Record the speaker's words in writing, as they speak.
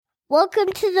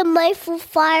Welcome to the Mindful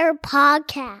Fire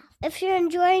podcast. If you're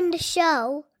enjoying the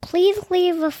show, please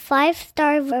leave a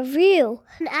 5-star review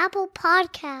on Apple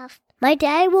Podcast. My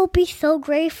dad will be so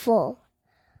grateful.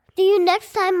 See you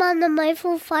next time on the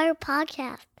Mindful Fire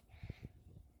podcast.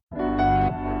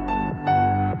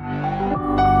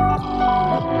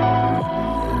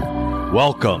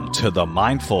 Welcome to the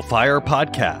Mindful Fire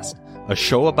podcast, a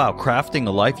show about crafting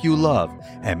a life you love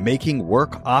and making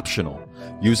work optional,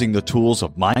 using the tools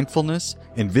of mindfulness,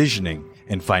 envisioning,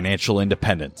 and financial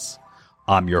independence.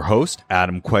 I'm your host,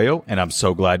 Adam Cuello, and I'm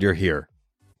so glad you're here.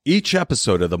 Each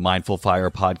episode of the Mindful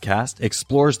Fire podcast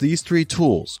explores these 3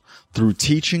 tools through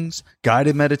teachings,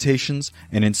 guided meditations,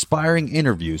 and inspiring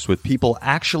interviews with people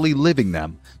actually living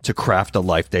them to craft a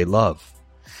life they love.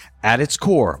 At its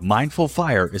core, Mindful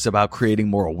Fire is about creating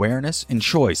more awareness and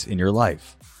choice in your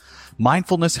life.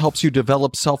 Mindfulness helps you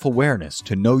develop self-awareness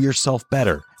to know yourself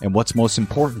better and what's most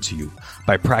important to you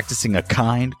by practicing a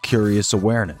kind, curious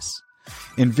awareness.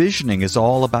 Envisioning is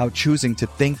all about choosing to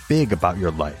think big about your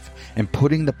life and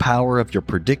putting the power of your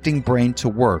predicting brain to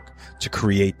work to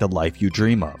create the life you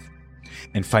dream of.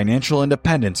 And financial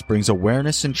independence brings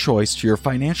awareness and choice to your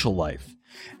financial life,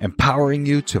 empowering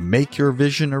you to make your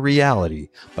vision a reality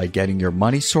by getting your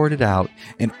money sorted out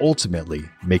and ultimately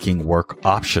making work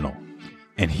optional.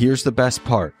 And here's the best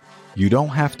part. You don't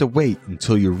have to wait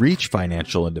until you reach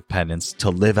financial independence to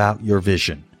live out your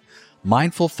vision.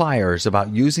 Mindful Fire is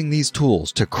about using these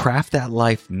tools to craft that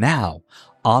life now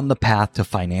on the path to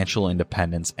financial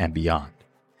independence and beyond.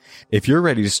 If you're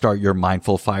ready to start your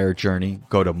Mindful Fire journey,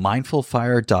 go to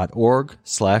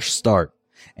mindfulfire.org/start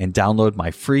and download my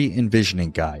free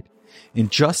envisioning guide. In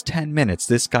just 10 minutes,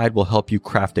 this guide will help you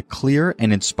craft a clear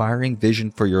and inspiring vision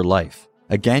for your life.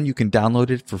 Again, you can download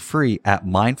it for free at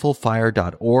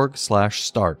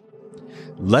mindfulfire.org/start.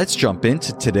 Let's jump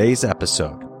into today's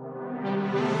episode.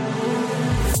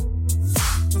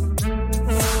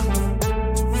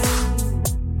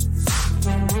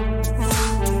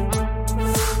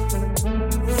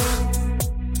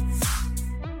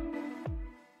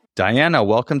 Diana,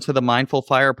 welcome to the Mindful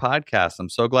Fire podcast. I'm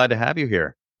so glad to have you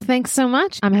here. Thanks so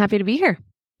much. I'm happy to be here.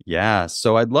 Yeah,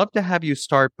 so I'd love to have you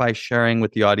start by sharing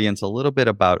with the audience a little bit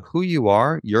about who you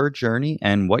are, your journey,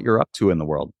 and what you're up to in the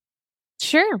world.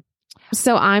 Sure.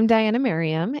 So I'm Diania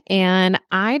Merriman, and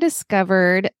I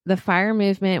discovered the fire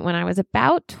movement when I was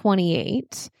about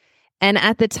 28. And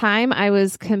at the time, I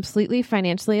was completely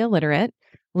financially illiterate,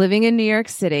 living in New York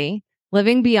City,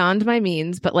 living beyond my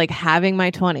means, but like having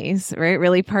my 20s, right?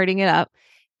 Really partying it up.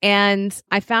 And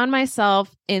I found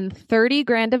myself in 30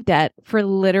 grand of debt for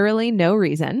literally no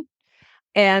reason.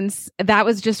 And that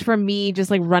was just from me just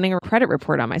like running a credit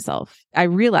report on myself. I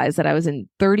realized that I was in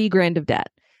 30 grand of debt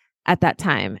at that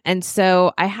time. And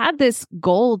so I had this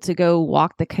goal to go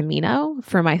walk the Camino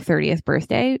for my 30th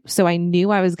birthday. So I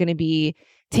knew I was going to be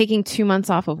taking 2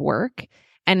 months off of work.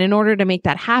 And in order to make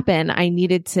that happen, I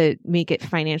needed to make it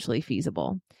financially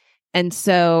feasible. And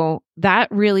so that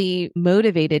really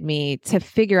motivated me to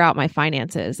figure out my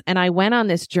finances. And I went on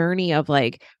this journey of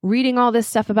like reading all this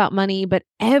stuff about money, but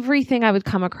everything I would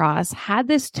come across had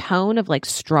this tone of like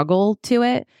struggle to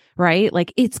it, right?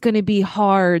 Like it's going to be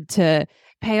hard to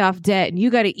pay off debt and you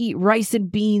got to eat rice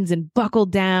and beans and buckle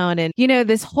down. And, you know,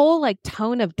 this whole like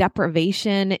tone of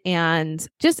deprivation and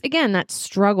just, again, that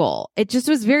struggle, it just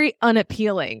was very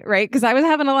unappealing, right? Because I was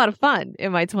having a lot of fun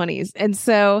in my 20s. And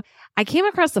so I came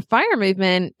across the fire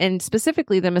movement and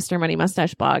specifically the Mr. Money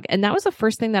Mustache blog. And that was the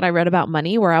first thing that I read about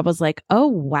money where I was like, oh,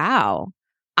 wow,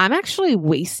 I'm actually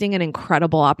wasting an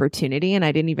incredible opportunity and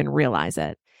I didn't even realize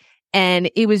it.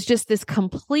 And it was just this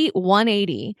complete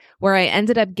 180 where I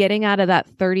ended up getting out of that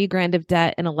 30 grand of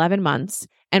debt in 11 months.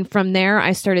 And from there,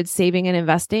 I started saving and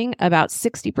investing about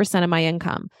 60% of my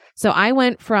income. So I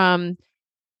went from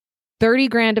 30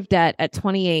 grand of debt at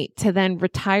 28 to then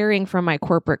retiring from my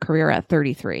corporate career at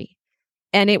 33.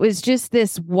 And it was just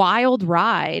this wild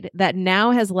ride that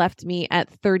now has left me at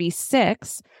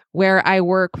 36, where I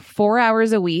work 4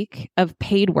 hours a week of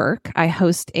paid work. I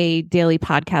host a daily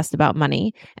podcast about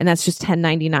money, and that's just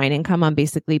 1099 income. I'm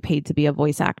basically paid to be a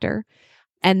voice actor.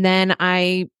 And then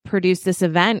I produce this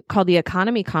event called the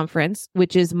Economy Conference,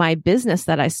 which is my business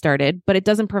that I started, but it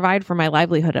doesn't provide for my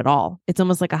livelihood at all. It's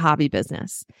almost like a hobby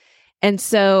business. And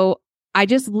so I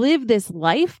just live this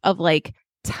life of like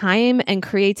time and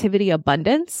creativity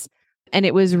abundance. And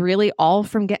it was really all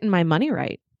from getting my money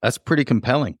right. That's pretty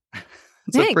compelling.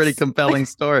 It's Thanks. a pretty compelling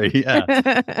story.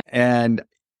 Yeah. And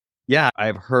yeah,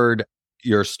 I've heard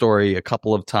your story a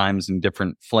couple of times in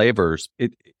different flavors.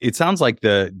 It sounds like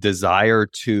the desire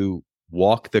to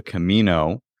walk the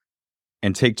Camino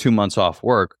and take 2 months off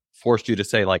work forced you to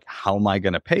say, like, how am I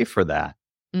going to pay for that?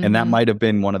 And that Mhm. might have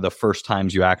been one of the first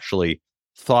times you actually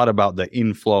thought about the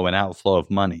inflow and outflow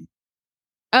of money.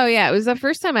 Oh, yeah. It was the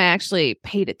first time I actually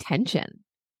paid attention.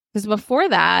 Because before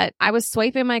that, I was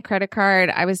swiping my credit card.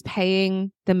 I was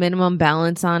paying the minimum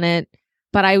balance on it,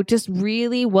 but I just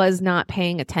really was not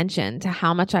paying attention to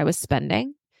how much I was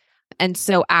spending. And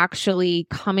so actually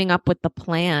coming up with the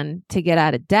plan to get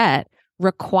out of debt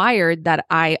required that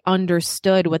I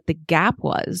understood what the gap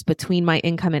was between my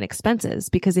income and expenses.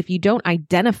 Because if you don't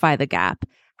identify the gap,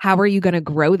 how are you going to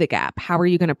grow the gap? How are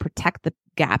you going to protect the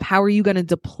gap? How are you going to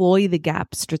deploy the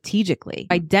gap strategically?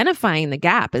 Identifying the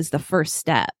gap is the first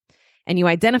step. And you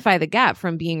identify the gap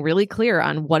from being really clear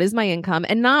on what is my income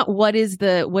and not what does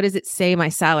it say my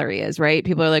salary is, right?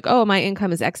 People are like, oh, my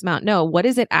income is X amount. No, what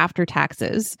is it after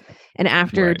taxes and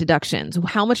after deductions?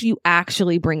 How much are you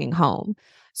actually bringing home?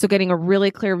 So getting a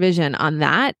really clear vision on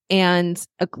that and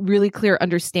a really clear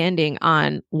understanding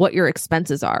on what your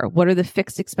expenses are. What are the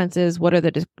fixed expenses? What are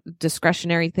the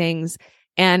discretionary things?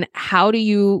 And how do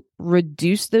you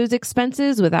reduce those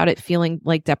expenses without it feeling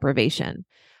like deprivation?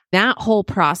 That whole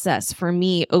process for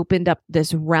me opened up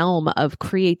this realm of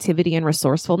creativity and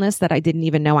resourcefulness that I didn't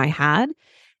even know I had.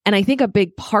 And I think a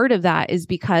big part of that is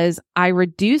because I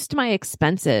reduced my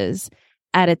expenses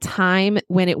at a time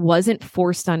when it wasn't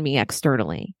forced on me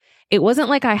externally. It wasn't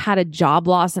like I had a job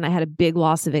loss and I had a big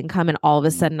loss of income and all of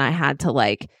a sudden I had to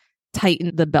like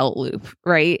tighten the belt loop,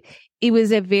 right? It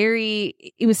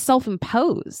was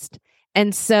self-imposed.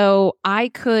 And so I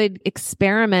could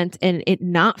experiment and it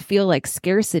not feel like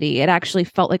scarcity. It actually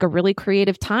felt like a really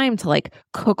creative time to like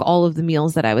cook all of the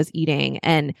meals that I was eating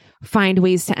and find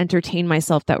ways to entertain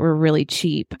myself that were really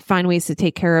cheap, find ways to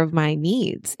take care of my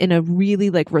needs in a really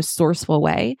like resourceful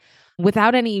way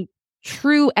without any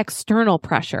true external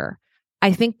pressure.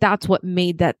 I think that's what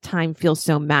made that time feel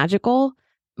so magical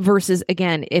versus,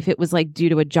 again, if it was like due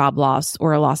to a job loss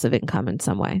or a loss of income in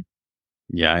some way.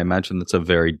 Yeah, I imagine that's a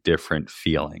very different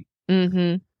feeling.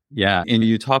 Mm-hmm. Yeah. And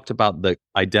you talked about the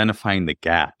identifying the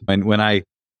gap. And when I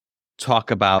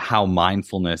talk about how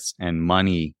mindfulness and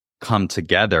money come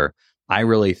together, I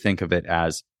really think of it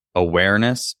as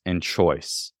awareness and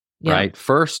choice, right?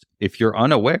 First, if you're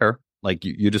unaware, like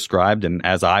you described, and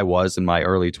as I was in my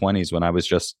early 20s when I was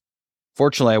just,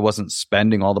 fortunately, I wasn't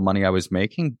spending all the money I was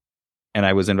making and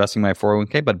I was investing my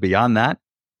 401k. But beyond that,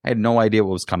 I had no idea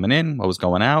what was coming in, what was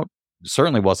going out.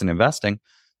 Certainly wasn't investing.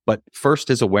 But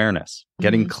first is awareness,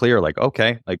 getting clear, like,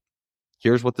 okay, like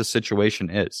here's what the situation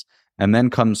is. And then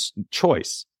comes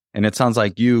choice. And it sounds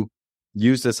like you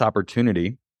use this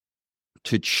opportunity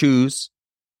to choose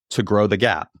to grow the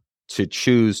gap, to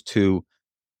choose to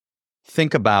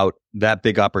think about that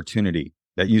big opportunity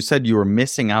that you said you were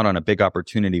missing out on a big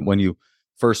opportunity when you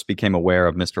first became aware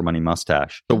of Mr. Money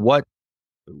Mustache. So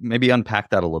maybe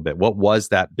unpack that a little bit. What was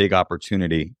that big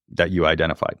opportunity that you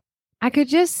identified? I could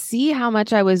just see how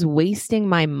much I was wasting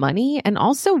my money and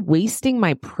also wasting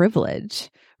my privilege,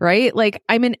 right? Like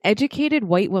I'm an educated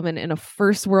white woman in a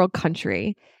first world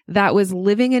country that was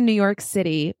living in New York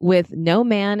City with no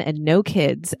man and no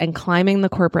kids and climbing the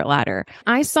corporate ladder.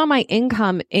 I saw my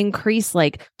income increase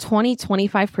like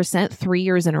 25% 3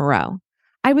 years in a row.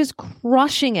 I was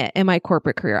crushing it in my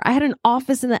corporate career. I had an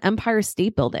office in the Empire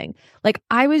State Building. Like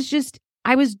I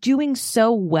was doing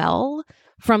so well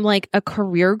from like a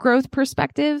career growth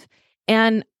perspective.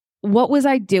 And what was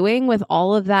I doing with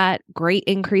all of that great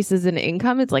increases in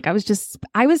income? It's like I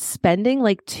was spending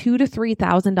like $2,000 to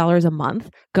 $3,000 a month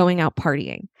going out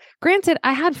partying. Granted,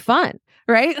 I had fun,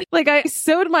 right? Like I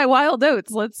sowed my wild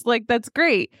oats. That's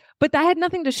great. But that had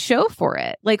nothing to show for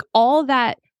it. Like all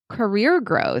that career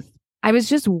growth, I was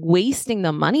just wasting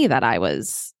the money that I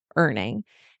was earning.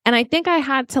 And I think I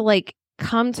had to like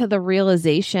come to the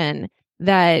realization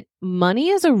that money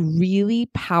is a really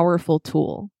powerful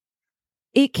tool.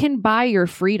 It can buy your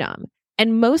freedom.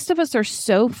 And most of us are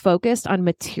so focused on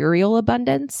material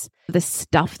abundance, the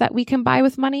stuff that we can buy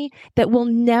with money, that we'll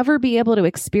never be able to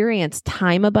experience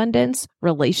time abundance,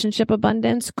 relationship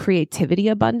abundance, creativity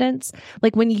abundance.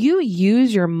 Like when you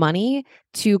use your money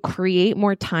to create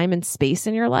more time and space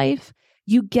in your life,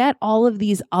 you get all of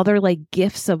these other like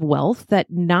gifts of wealth that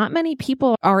not many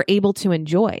people are able to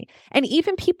enjoy. And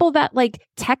even people that like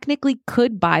technically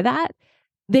could buy that,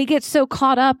 they get so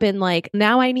caught up in like,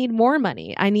 now I need more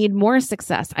money. I need more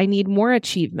success. I need more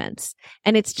achievements.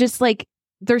 And it's just like,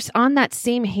 there's on that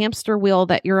same hamster wheel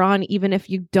that you're on, even if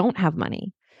you don't have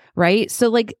money. Right. So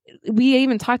like we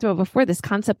even talked about before, this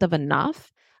concept of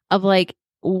enough, of like,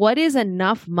 what is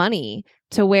enough money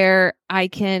to where I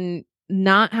can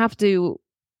not have to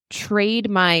trade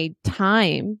my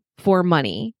time for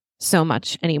money so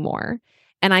much anymore.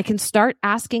 and I can start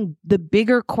asking the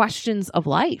bigger questions of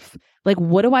life. Like,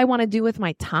 what do I want to do with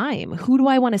my time? Who do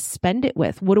I want to spend it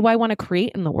with? What do I want to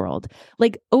create in the world?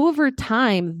 Like, over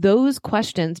time, those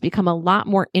questions become a lot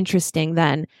more interesting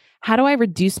than how do I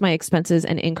reduce my expenses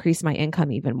and increase my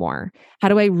income even more? How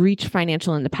do I reach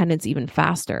financial independence even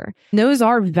faster? And those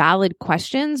are valid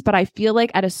questions, but I feel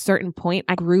like at a certain point,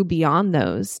 I grew beyond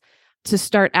those to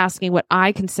start asking what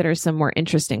I consider some more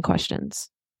interesting questions.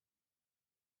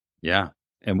 Yeah.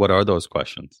 And what are those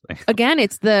questions? Again,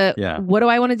 it's what do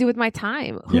I want to do with my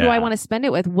time? Who do I want to spend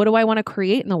it with? What do I want to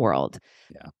create in the world?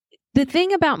 Yeah. The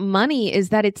thing about money is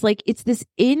that it's this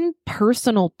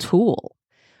impersonal tool,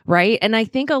 right? And I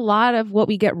think a lot of what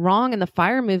we get wrong in the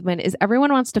FIRE movement is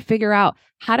everyone wants to figure out,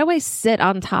 how do I sit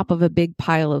on top of a big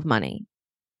pile of money?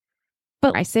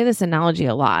 But I say this analogy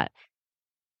a lot.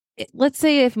 Let's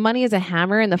say if money is a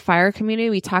hammer in the FIRE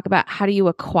community, we talk about how do you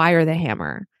acquire the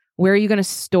hammer? Where are you going to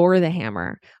store the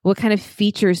hammer? What kind of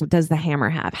features does the hammer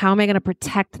have? How am I going to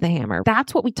protect the hammer?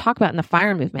 That's what we talk about in the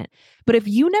FIRE movement. But if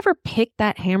you never pick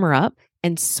that hammer up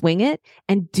and swing it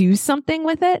and do something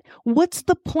with it, what's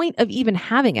the point of even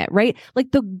having it, right?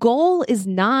 Like, the goal is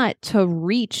not to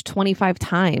reach 25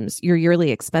 times your yearly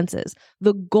expenses.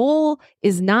 The goal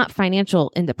is not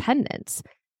financial independence.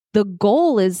 The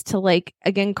goal is to,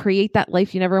 again, create that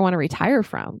life you never want to retire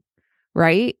from.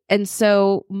 Right. And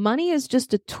so money is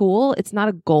just a tool. It's not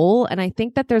a goal. And I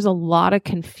think that there's a lot of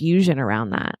confusion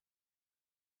around that.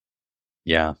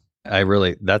 Yeah,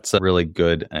 that's a really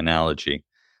good analogy.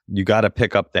 You got to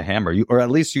pick up the hammer, or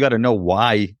at least you got to know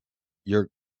why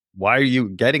are you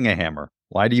getting a hammer?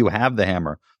 Why do you have the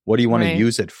hammer? What do you want to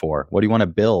use it for? What do you want to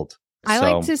build? I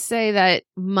like to say that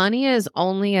money is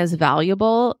only as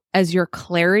valuable as your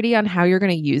clarity on how you're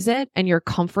going to use it and your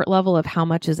comfort level of how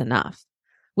much is enough.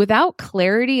 Without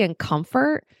clarity and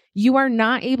comfort, you are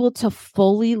not able to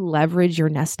fully leverage your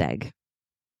nest egg.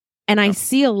 And I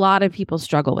see a lot of people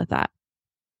struggle with that.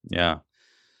 Yeah,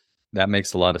 that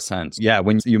makes a lot of sense. Yeah,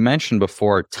 when you mentioned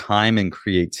before time and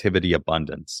creativity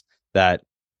abundance, that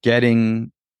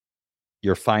getting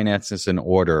your finances in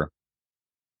order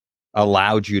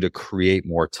allowed you to create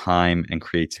more time and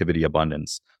creativity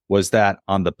abundance. Was that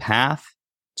on the path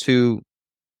to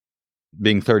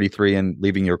being 33 and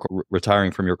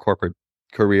retiring from your corporate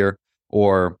career,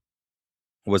 or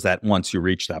was that once you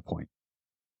reached that point?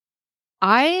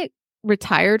 I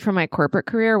retired from my corporate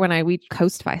career when I reached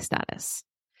Coast-Fi status.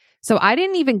 So I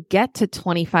didn't even get to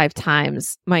 25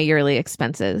 times my yearly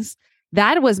expenses.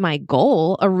 That was my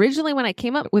goal. Originally, when I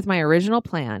came up with my original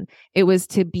plan, it was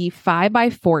to be 5 by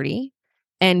 40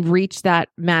 and reach that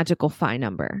magical FI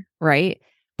number, right?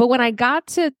 But when I got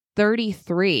to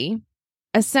 33,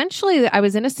 essentially, I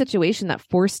was in a situation that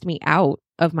forced me out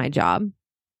of my job,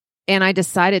 and I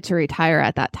decided to retire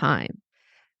at that time.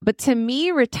 But to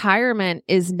me, retirement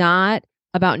is not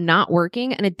about not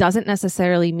working, and it doesn't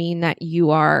necessarily mean that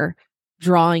you are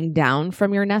drawing down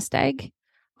from your nest egg.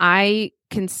 I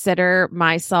consider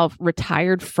myself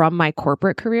retired from my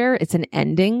corporate career. It's an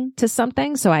ending to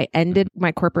something. So I ended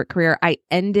my corporate career. I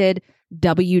ended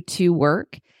W-2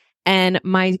 work, and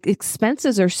my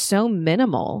expenses are so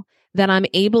minimal that I'm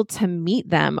able to meet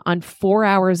them on 4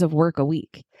 hours of work a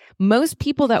week. Most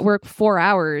people that work 4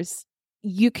 hours,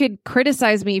 you could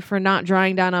criticize me for not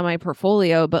drawing down on my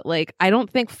portfolio, but I don't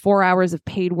think 4 hours of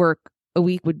paid work a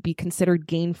week would be considered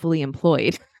gainfully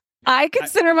employed. I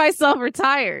consider myself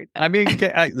retired. I mean,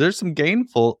 there's some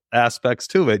gainful aspects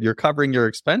to it. You're covering your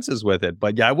expenses with it,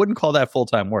 but yeah, I wouldn't call that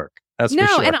full-time work. That's for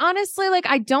sure. And honestly,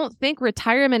 I don't think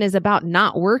retirement is about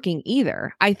not working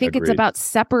either. I think It's about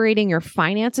separating your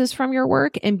finances from your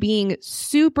work and being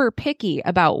super picky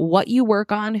about what you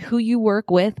work on, who you work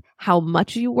with, how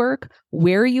much you work,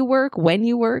 where you work, when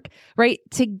you work, right?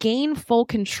 To gain full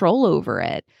control over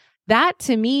it. That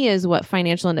to me is what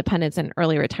financial independence and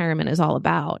early retirement is all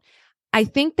about. I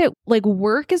think that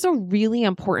work is a really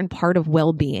important part of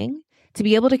well-being. To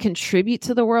be able to contribute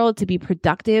to the world, to be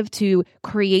productive, to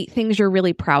create things you're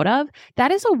really proud of,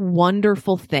 that is a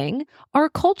wonderful thing. Our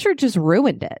culture just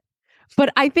ruined it.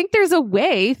 But I think there's a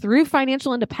way through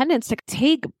financial independence to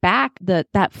take back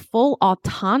that full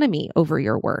autonomy over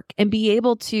your work and be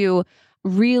able to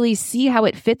really see how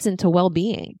it fits into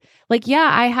well-being.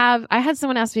 I had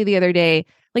someone ask me the other day,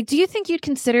 do you think you'd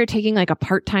consider taking a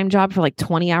part-time job for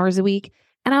 20 hours a week?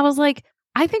 And I was like,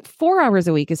 I think 4 hours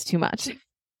a week is too much.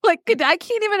 I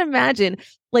can't even imagine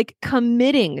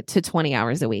committing to 20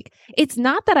 hours a week. It's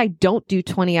not that I don't do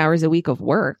 20 hours a week of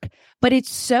work, but it's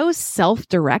so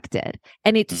self-directed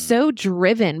and it's so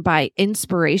driven by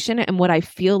inspiration and what I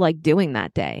feel like doing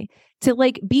that day. To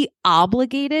be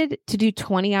obligated to do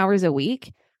 20 hours a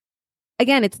week,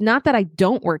 again, it's not that I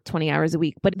don't work 20 hours a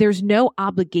week, but there's no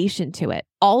obligation to it.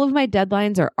 All of my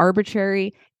deadlines are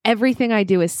arbitrary. Everything I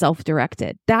do is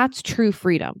self-directed. That's true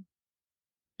freedom.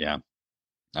 Yeah,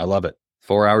 I love it.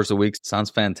 4 hours a week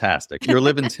sounds fantastic. You're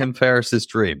living Tim Ferriss's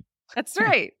dream. That's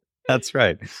right. That's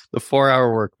right. The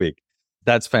 4-hour work week.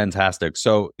 That's fantastic.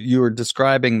 So you were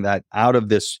describing that out of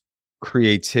this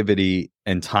creativity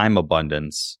and time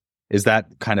abundance, is that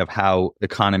kind of how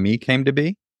Economy came to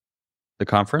be? The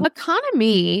conference?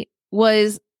 Economy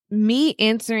was me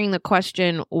answering the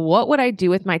question, what would I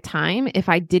do with my time if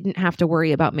I didn't have to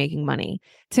worry about making money?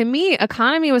 To me,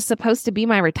 Economy was supposed to be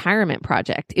my retirement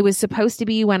project. It was supposed to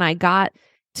be when I got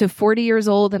to 40 years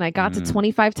old and I got to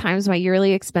 25 times my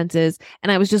yearly expenses.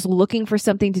 And I was just looking for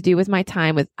something to do with my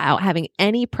time without having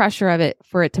any pressure of it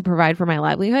for it to provide for my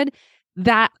livelihood.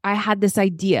 That I had this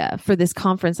idea for this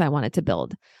conference I wanted to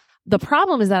build. The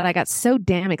problem is that I got so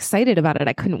damn excited about it,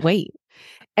 I couldn't wait.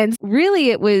 And really,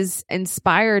 it was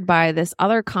inspired by this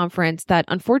other conference that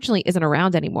unfortunately isn't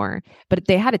around anymore, but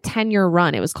they had a 10-year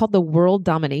run. It was called the World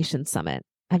Domination Summit.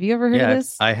 Have you ever heard of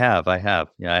this? I have.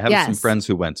 Yeah, I have some friends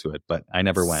who went to it, but I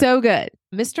never went. So good.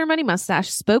 Mr. Money Mustache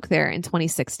spoke there in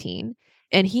 2016,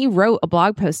 and he wrote a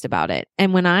blog post about it.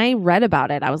 And when I read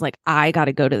about it, I was like, I got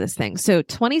to go to this thing. So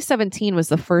 2017 was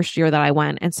the first year that I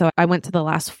went. And so I went to the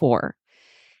last 4.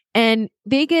 And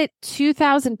they get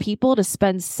 2,000 people to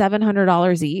spend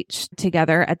 $700 each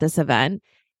together at this event.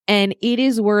 And it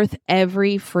is worth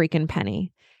every freaking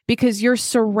penny because you're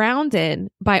surrounded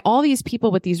by all these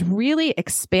people with these really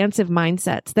expansive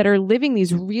mindsets that are living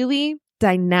these really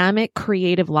dynamic,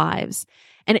 creative lives.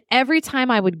 And every time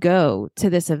I would go to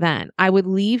this event, I would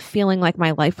leave feeling like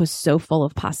my life was so full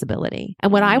of possibility.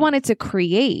 And what I wanted to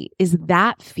create is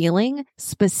that feeling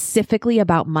specifically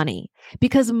about money,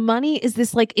 because money is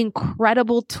this like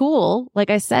incredible tool,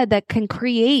 like I said, that can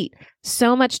create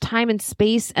so much time and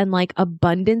space and like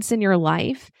abundance in your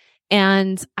life.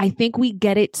 And I think we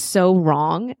get it so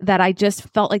wrong that I just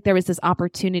felt like there was this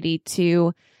opportunity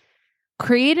to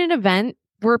create an event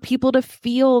for people to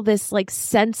feel this like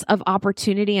sense of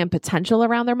opportunity and potential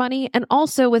around their money. And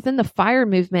also within the FIRE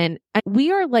movement,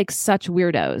 we are like such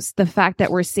weirdos. The fact that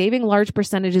we're saving large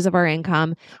percentages of our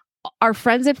income, our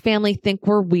friends and family think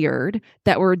we're weird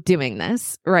that we're doing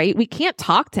this, right? We can't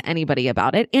talk to anybody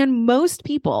about it. And most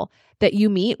people that you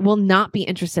meet will not be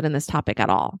interested in this topic at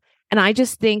all. And I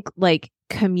just think like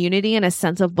community and a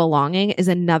sense of belonging is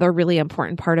another really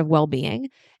important part of well-being.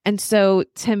 And so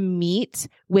to meet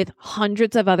with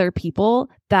hundreds of other people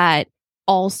that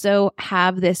also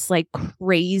have this like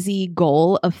crazy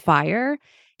goal of FIRE,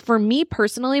 for me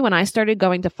personally, when I started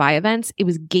going to FI events, it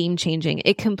was game changing.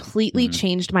 It completely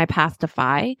changed my path to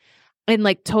FI and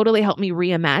like totally helped me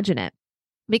reimagine it.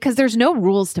 Because there's no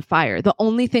rules to FIRE. The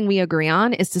only thing we agree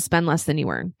on is to spend less than you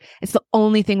earn. It's the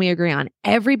only thing we agree on.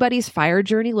 Everybody's FIRE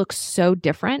journey looks so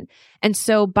different. And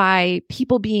so by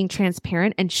people being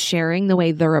transparent and sharing the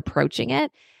way they're approaching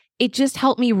it, it just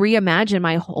helped me reimagine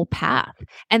my whole path.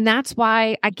 And that's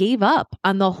why I gave up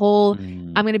on the whole,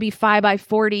 I'm going to be FI by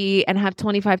 40 and have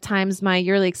 25 times my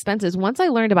yearly expenses. Once I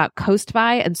learned about Coast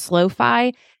FI and Slow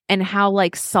FI and how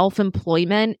like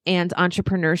self-employment and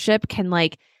entrepreneurship can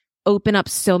like open up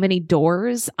so many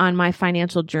doors on my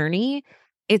financial journey,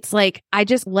 it's like I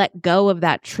just let go of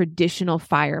that traditional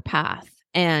FIRE path.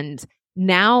 And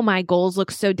now my goals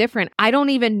look so different. I don't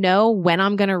even know when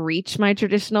I'm going to reach my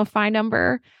traditional FI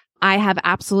number. I have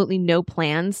absolutely no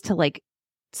plans to like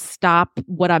stop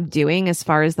what I'm doing as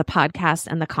far as the podcast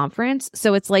and the conference.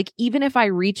 So it's like, even if I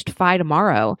reached FI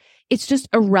tomorrow, it's just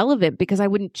irrelevant because I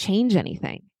wouldn't change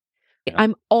anything.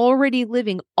 I'm already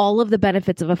living all of the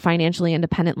benefits of a financially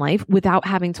independent life without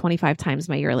having 25 times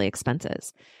my yearly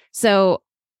expenses. So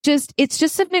it's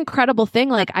just an incredible thing.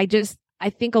 Like I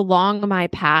think along my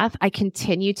path, I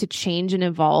continue to change and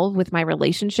evolve with my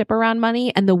relationship around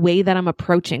money and the way that I'm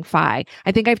approaching FI.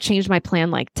 I think I've changed my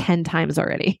plan like 10 times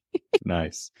already.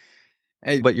 Nice.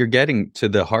 Hey, but you're getting to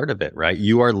the heart of it, right?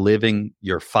 You are living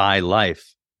your FI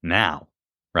life now,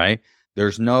 right?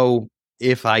 There's no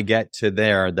if I get to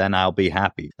there, then I'll be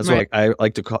happy. That's why I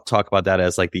like to talk about that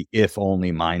as like the if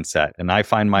only mindset. And I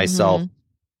find myself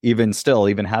even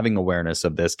having awareness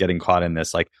of this, getting caught in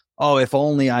this, like, oh, if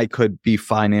only I could be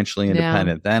financially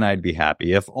independent, then I'd be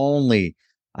happy. If only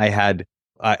I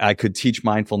could teach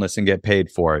mindfulness and get paid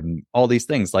for it and all these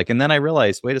things. Like, and then I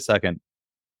realized, wait a second,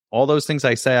 all those things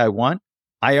I say I want,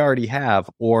 I already have,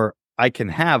 or I can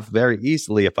have very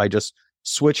easily if I just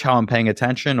switch how I'm paying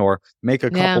attention or make a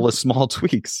couple of small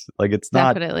tweaks. Like it's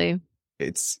not,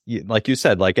 it's like you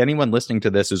said, like anyone listening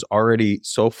to this is already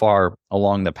so far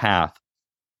along the path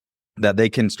that they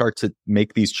can start to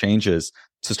make these changes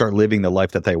to start living the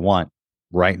life that they want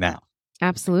right now.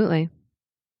 Absolutely.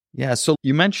 Yeah. So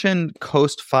you mentioned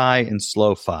Coast Fi and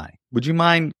Slow Fi. Would you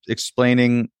mind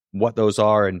explaining what those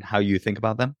are and how you think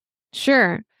about them?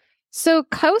 Sure. So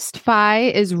Coast Fi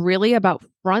is really about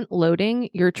front loading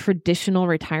your traditional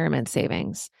retirement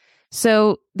savings.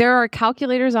 So there are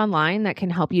calculators online that can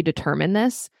help you determine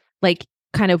this, like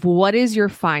kind of what is your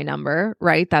Fi number,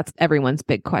 right? That's everyone's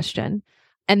big question.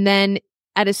 And then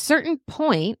at a certain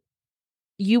point,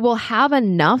 you will have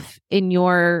enough in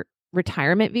your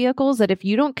retirement vehicles that if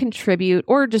you don't contribute,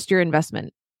 or just your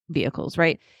investment vehicles,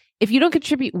 right? If you don't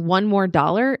contribute one more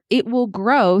dollar, it will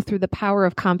grow through the power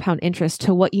of compound interest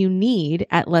to what you need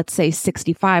at, let's say,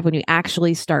 65 when you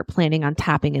actually start planning on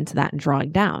tapping into that and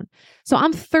drawing down. So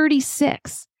I'm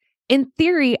 36. In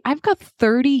theory, I've got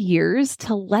 30 years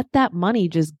to let that money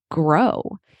just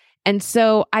grow. And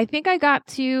so I think I got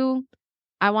to,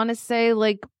 I want to say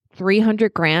like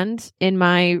 300 grand in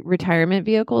my retirement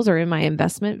vehicles or in my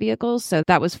investment vehicles. So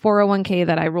that was 401k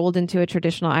that I rolled into a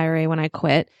traditional IRA when I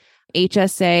quit,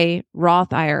 HSA,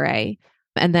 Roth IRA,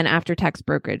 and then after tax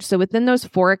brokerage. So within those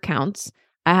 4 accounts,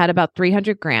 I had about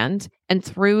 300 grand. And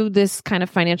through this kind of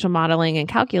financial modeling and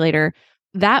calculator,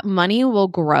 that money will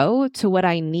grow to what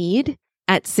I need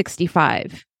at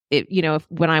 65.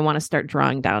 When I want to start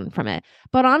drawing down from it.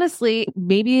 But honestly,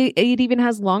 maybe it even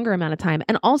has longer amount of time.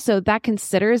 And also that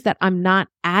considers that I'm not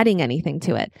adding anything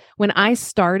to it. When I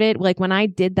started, like when I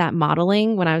did that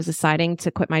modeling, when I was deciding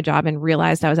to quit my job and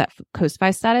realized I was at Coast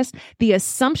Fi status, the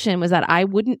assumption was that I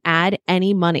wouldn't add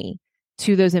any money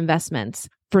to those investments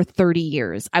for 30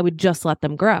 years. I would just let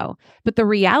them grow. But the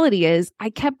reality is I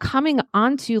kept coming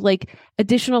onto like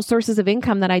additional sources of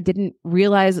income that I didn't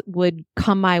realize would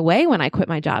come my way when I quit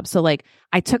my job. So like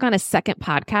I took on a second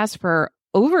podcast for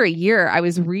over a year. I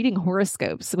was reading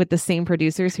horoscopes with the same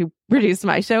producers who produced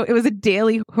my show. It was a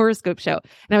daily horoscope show.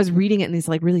 And I was reading it in this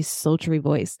like really sultry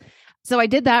voice. So I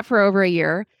did that for over a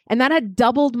year, and that had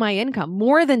doubled my income,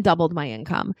 more than doubled my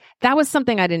income. That was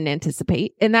something I didn't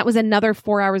anticipate. And that was another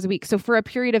 4 hours a week. So for a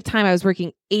period of time, I was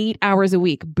working 8 hours a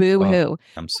week. Boo hoo. Oh,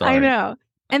 I'm sorry. I know.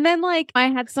 And then like I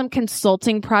had some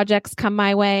consulting projects come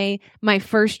my way. My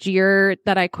first year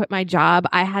that I quit my job,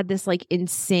 I had this like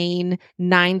insane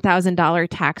 $9,000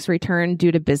 tax return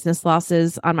due to business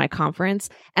losses on my conference.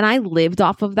 And I lived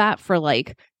off of that for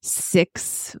like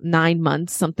 6-9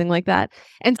 months, something like that.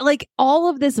 And like all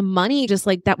of this money, just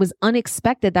like that was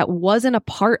unexpected, that wasn't a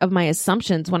part of my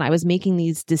assumptions when I was making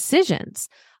these decisions,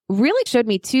 really showed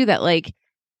me too that like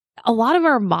a lot of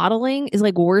our modeling is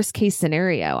like worst case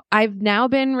scenario. I've now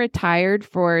been retired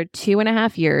for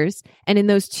 2.5 years. And in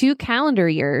those 2 calendar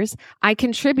years, I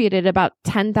contributed about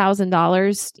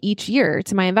 $10,000 each year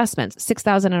to my investments,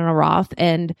 $6,000 in a Roth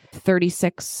and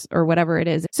 36 or whatever it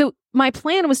is. So my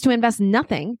plan was to invest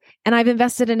nothing. And I've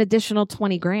invested an additional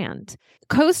 20 grand.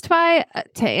 Coast Fi,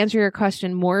 to answer your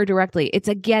question more directly, it's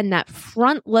again, that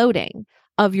front loading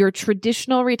of your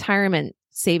traditional retirement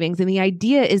savings. And the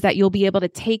idea is that you'll be able to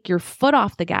take your foot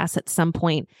off the gas at some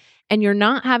point and you're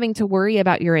not having to worry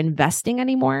about your investing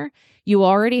anymore. You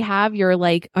already have your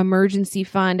like emergency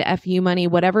fund, FU money,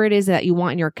 whatever it is that you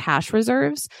want in your cash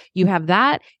reserves. You have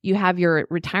that. You have your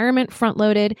retirement front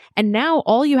loaded. And now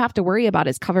all you have to worry about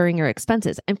is covering your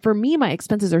expenses. And for me, my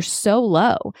expenses are so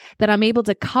low that I'm able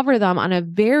to cover them on a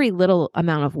very little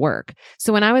amount of work.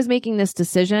 So when I was making this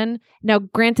decision, now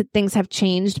granted things have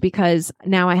changed because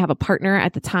now I have a partner.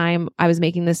 At the time I was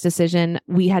making this decision,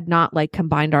 we had not like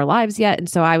combined our lives yet. And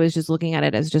so I was just looking at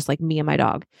it as just like me and my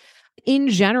dog. In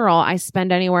general, I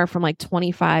spend anywhere from like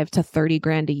 25 to 30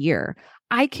 grand a year.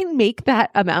 I can make that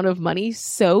amount of money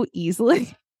so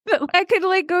easily that I could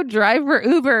like go drive for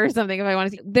Uber or something if I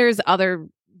want to. There's other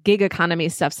gig economy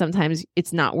stuff. Sometimes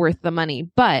it's not worth the money.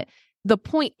 But the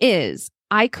point is,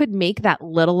 I could make that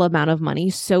little amount of money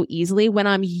so easily when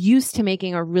I'm used to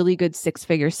making a really good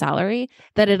 6-figure salary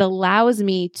that it allows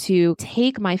me to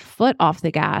take my foot off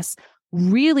the gas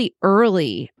really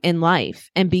early in life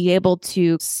and be able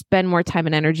to spend more time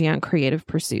and energy on creative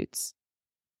pursuits.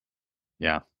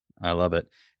 Yeah, I love it.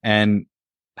 And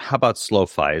how about Slow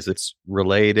Fi? Is it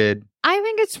related? I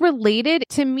think it's related.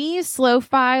 To me, Slow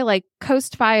Fi, like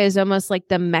Coast Fi, is almost like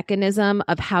the mechanism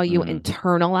of how you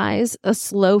internalize a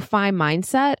Slow Fi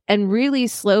mindset. And really,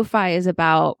 Slow Fi is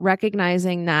about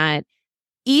recognizing that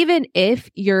even if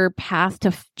your path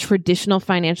to traditional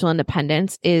financial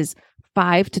independence is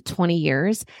 5 to 20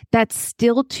 years, that's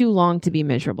still too long to be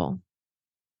miserable.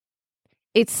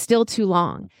 It's still too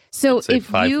long. So if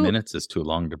 5 minutes is too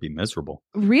long to be miserable.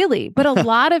 Really? But a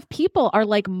lot of people are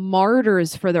like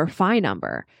martyrs for their Fi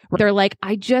number. They're like,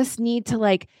 I just need to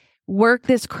like work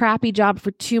this crappy job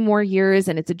for 2 more years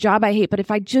and it's a job I hate, but if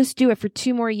I just do it for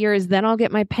 2 more years, then I'll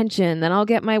get my pension, then I'll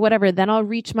get my whatever, then I'll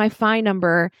reach my FI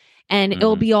number and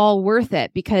it'll be all worth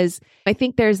it. Because I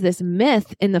think there's this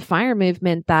myth in the FIRE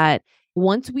movement that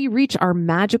once we reach our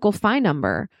magical FI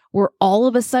number, we're all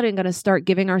of a sudden going to start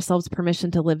giving ourselves permission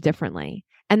to live differently.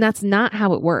 And that's not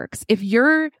how it works. If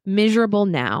you're miserable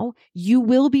now, you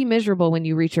will be miserable when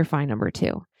you reach your FI number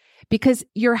too. Because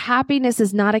your happiness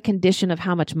is not a condition of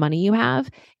how much money you have.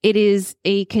 It is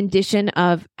a condition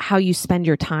of how you spend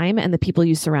your time and the people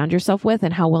you surround yourself with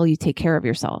and how well you take care of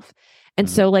yourself. And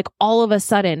so like all of a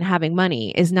sudden having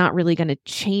money is not really going to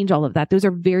change all of that. Those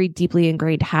are very deeply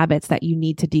ingrained habits that you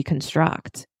need to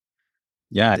deconstruct.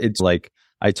 Yeah, it's like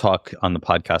I talk on the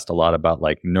podcast a lot about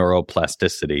like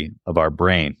neuroplasticity of our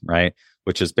brain, right?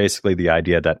 Which is basically the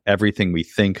idea that everything we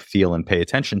think, feel, and pay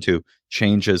attention to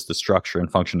changes the structure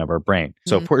and function of our brain.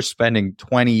 So if we're spending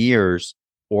 20 years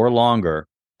or longer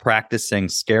practicing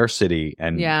scarcity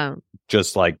and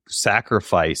just like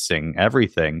sacrificing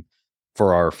everything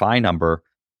for our FI number,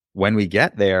 when we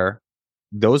get there,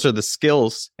 those are the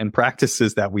skills and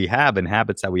practices that we have and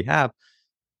habits that we have.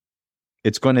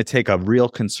 It's going to take a real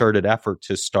concerted effort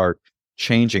to start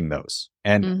changing those.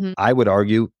 And I would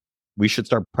argue we should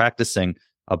start practicing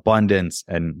abundance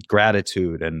and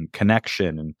gratitude and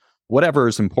connection and whatever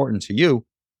is important to you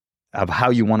of how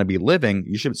you want to be living.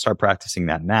 You should start practicing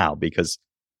that now because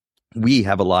we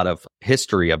have a lot of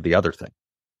history of the other thing.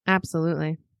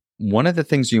 Absolutely. One of the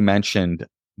things you mentioned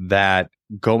that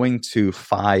going to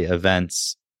FI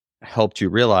events helped you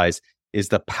realize is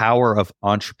the power of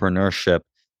entrepreneurship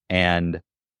and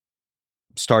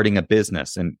starting a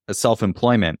business and a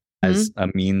self-employment as a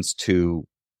means to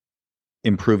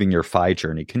improving your FI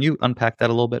journey. Can you unpack that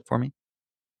a little bit for me?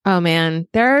 Oh man,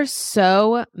 there are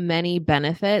so many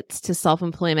benefits to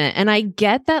self-employment. And I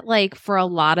get that like for a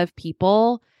lot of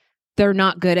people, they're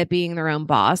not good at being their own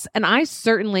boss. And I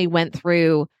certainly went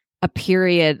through a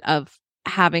period of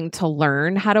having to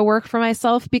learn how to work for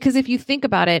myself. Because if you think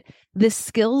about it, the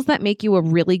skills that make you a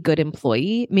really good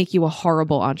employee make you a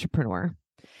horrible entrepreneur.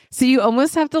 So you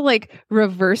almost have to like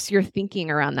reverse your thinking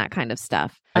around that kind of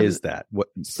stuff. Why is that?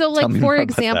 So like, for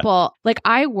example, like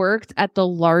I worked at the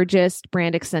largest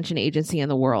brand extension agency in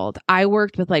the world. I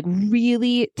worked with like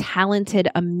really talented,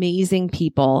 amazing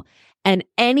people. And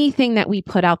anything that we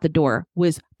put out the door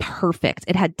was perfect.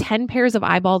 It had 10 pairs of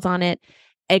eyeballs on it.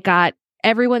 It got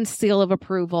everyone's seal of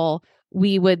approval.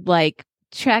 We would like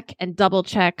check and double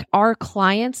check. Our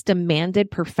clients demanded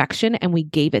perfection and we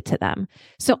gave it to them.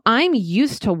 So I'm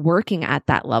used to working at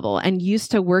that level and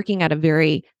used to working at a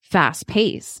very fast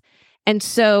pace. And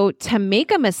so to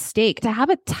make a mistake, to have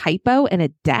a typo in a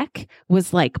deck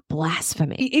was like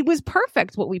blasphemy. It was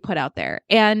perfect what we put out there.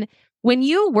 And when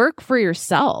you work for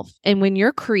yourself and when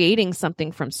you're creating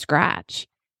something from scratch,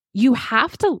 you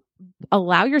have to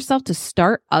allow yourself to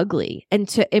start ugly and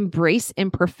to embrace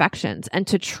imperfections and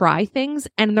to try things,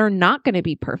 and they're not going to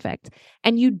be perfect.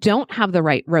 And you don't have the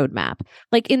right roadmap.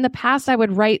 Like in the past, I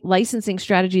would write licensing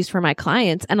strategies for my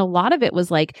clients. And a lot of it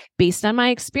was like based on my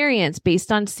experience,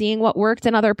 based on seeing what worked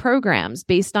in other programs,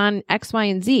 based on X, Y,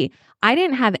 and Z. I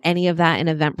didn't have any of that in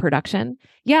event production.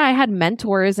 Yeah, I had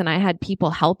mentors and I had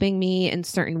people helping me in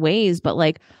certain ways, but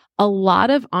like a lot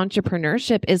of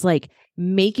entrepreneurship is like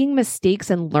making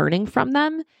mistakes and learning from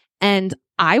them. And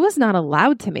I was not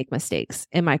allowed to make mistakes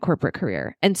in my corporate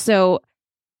career. And so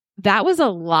that was a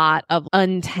lot of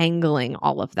untangling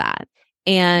all of that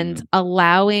and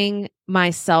allowing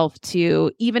myself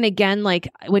to, even again, like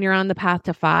when you're on the path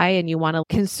to FI and you want to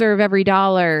conserve every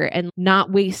dollar and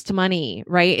not waste money,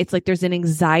 right? It's like there's an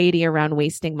anxiety around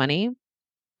wasting money.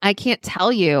 I can't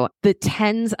tell you the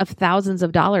tens of thousands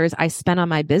of dollars I spent on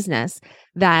my business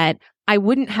that I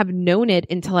wouldn't have known it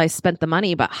until I spent the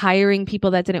money, but hiring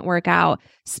people that didn't work out,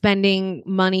 spending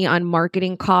money on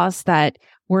marketing costs that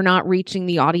were not reaching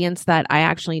the audience that I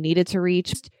actually needed to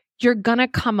reach. You're going to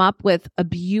come up with a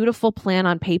beautiful plan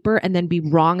on paper and then be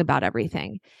wrong about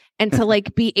everything. And to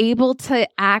like be able to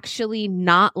actually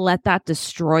not let that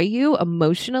destroy you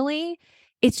emotionally,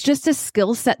 it's just a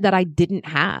skill set that I didn't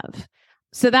have.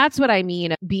 So that's what I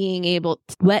mean, being able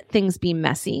to let things be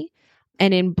messy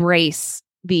and embrace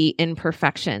the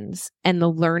imperfections and the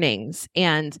learnings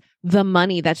and the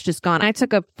money that's just gone. I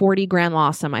took a 40 grand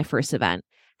loss on my first event.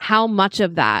 How much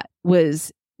of that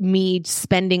was me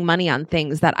spending money on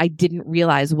things that I didn't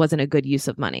realize wasn't a good use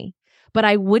of money? But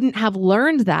I wouldn't have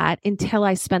learned that until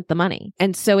I spent the money.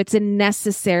 And so it's a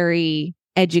necessary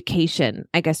education,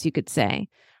 I guess you could say.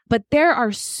 But there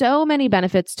are so many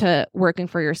benefits to working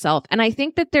for yourself. And I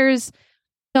think that there's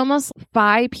almost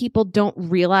why people don't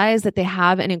realize that they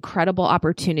have an incredible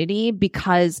opportunity,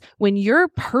 because when your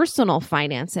personal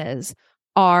finances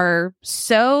are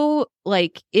so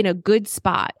like in a good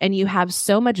spot and you have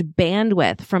so much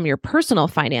bandwidth from your personal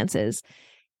finances,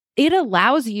 it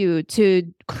allows you to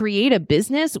create a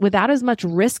business without as much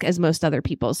risk as most other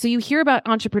people. So you hear about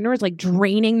entrepreneurs like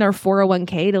draining their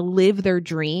 401k to live their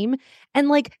dream. And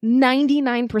like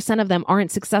 99% of them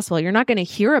aren't successful. You're not going to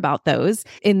hear about those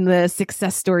in the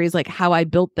success stories, like how I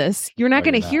built this. You're not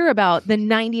going to hear about the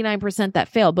 99% that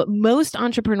fail, but most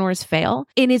entrepreneurs fail.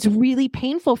 And it's really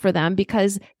painful for them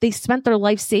because they spent their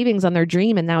life savings on their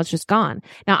dream and now it's just gone.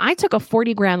 Now, I took a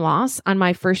 40 grand loss on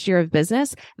my first year of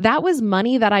business. That was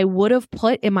money that I would have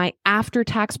put in my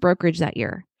after-tax brokerage that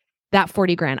year. That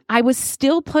 40 grand. I was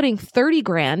still putting 30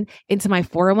 grand into my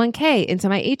 401k, into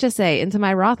my HSA, into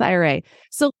my Roth IRA.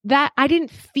 So that I didn't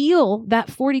feel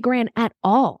that 40 grand at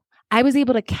all. I was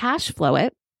able to cash flow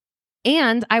it.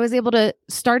 And I was able to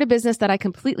start a business that I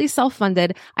completely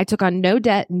self-funded. I took on no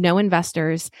debt, no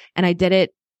investors, and I did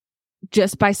it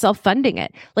just by self-funding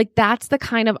it. Like that's the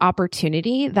kind of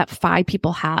opportunity that 5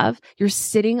 people have. You're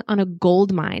sitting on a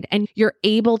gold mine and you're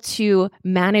able to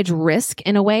manage risk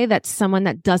in a way that someone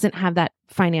that doesn't have that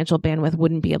financial bandwidth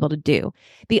wouldn't be able to do.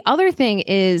 The other thing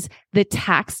is the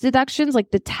tax deductions,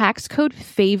 like the tax code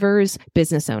favors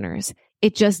business owners.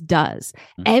 It just does.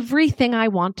 Everything I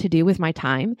want to do with my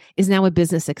time is now a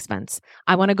business expense.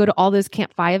 I want to go to all those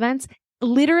Camp FI events.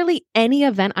 Literally any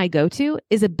event I go to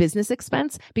is a business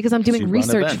expense because I'm doing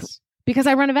research. Because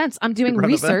I run events. I'm doing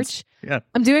research. Yeah.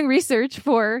 I'm doing research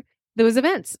for those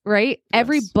events, right? Yes.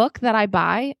 Every book that I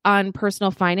buy on personal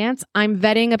finance, I'm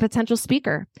vetting a potential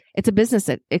speaker. It's a business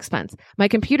expense. My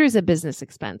computer's a business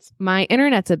expense. My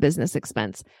internet's a business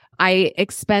expense. I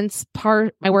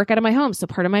work out of my home. So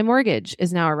part of my mortgage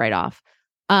is now a write-off.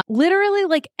 Literally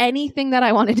like anything that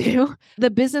I want to do,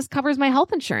 the business covers my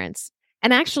health insurance.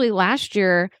 And actually last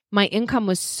year, my income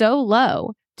was so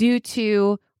low due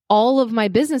to all of my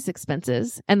business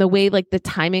expenses and the way like the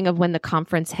timing of when the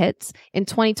conference hits. In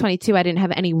 2022, I didn't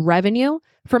have any revenue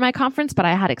for my conference, but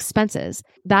I had expenses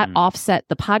that offset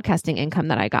the podcasting income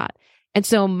that I got. And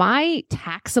so my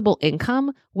taxable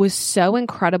income was so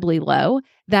incredibly low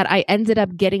that I ended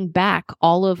up getting back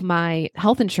all of my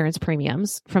health insurance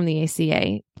premiums from the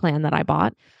ACA plan that I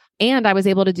bought. And I was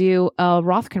able to do a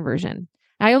Roth conversion.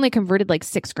 I only converted like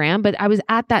 6 grand, but I was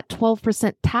at that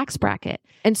 12% tax bracket.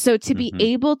 And so to be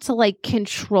able to like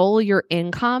control your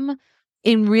income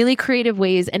in really creative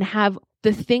ways and have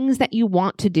the things that you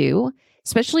want to do,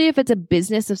 especially if it's a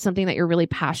business of something that you're really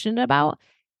passionate about,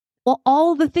 well,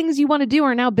 all the things you want to do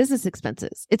are now business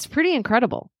expenses. It's pretty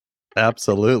incredible.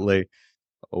 Absolutely.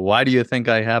 Why do you think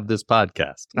I have this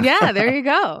podcast? Yeah, there you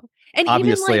go. And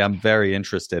obviously, I'm very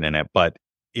interested in it, but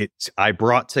I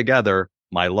brought together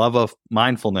my love of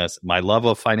mindfulness, my love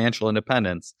of financial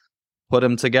independence, put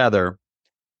them together.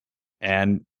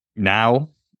 And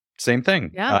now, same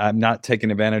thing. Yeah. I'm not taking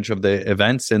advantage of the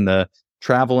events and the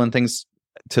travel and things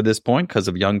to this point because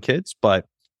of young kids, but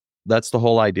that's the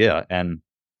whole idea. And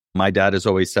my dad has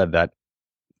always said that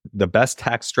the best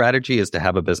tax strategy is to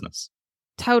have a business.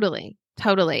 Totally.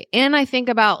 And I think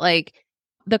about like,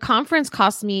 the conference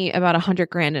cost me about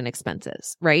 100 grand in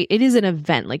expenses, right? It is an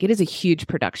event. Like it is a huge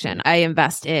production. I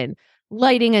invest in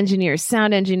lighting engineers,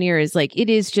 sound engineers. Like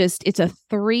it's a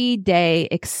 3-day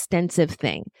extensive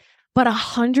thing, but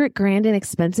 100 grand in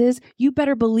expenses, you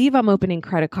better believe I'm opening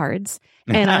credit cards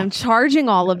and I'm charging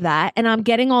all of that and I'm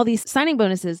getting all these signing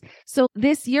bonuses. So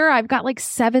this year I've got like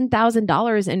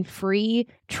 $7,000 in free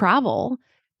travel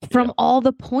from all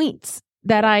the points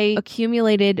that I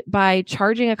accumulated by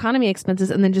charging economy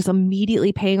expenses and then just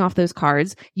immediately paying off those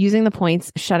cards, using the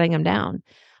points, shutting them down.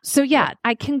 So yeah,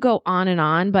 I can go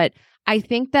on, but I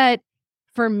think that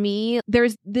for me,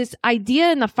 there's this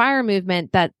idea in the FIRE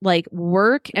movement that like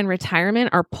work and retirement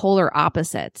are polar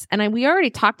opposites. And we already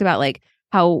talked about like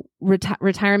how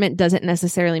retirement doesn't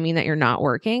necessarily mean that you're not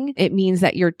working. It means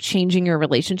that you're changing your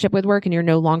relationship with work and you're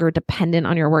no longer dependent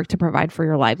on your work to provide for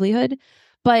your livelihood.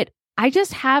 But I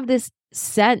just have this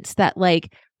sense that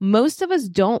like most of us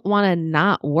don't want to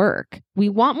not work. We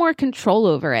want more control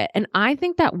over it. And I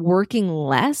think that working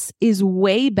less is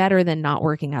way better than not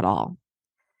working at all.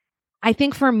 I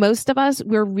think for most of us,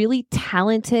 we're really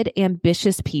talented,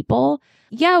 ambitious people.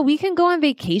 Yeah, we can go on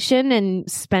vacation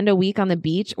and spend a week on the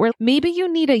beach, or maybe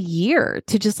you need a year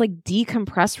to just like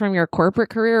decompress from your corporate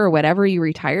career or whatever you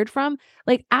retired from.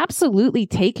 Like absolutely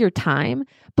take your time.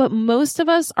 But most of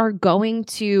us are going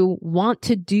to want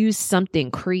to do something,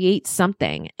 create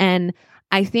something. And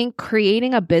I think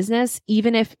creating a business,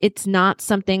 even if it's not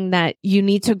something that you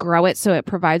need to grow it so it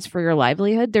provides for your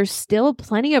livelihood, there's still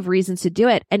plenty of reasons to do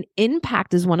it. And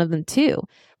impact is one of them too.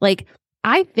 Like,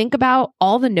 I think about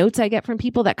all the notes I get from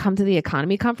people that come to the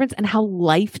economy conference and how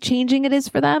life-changing it is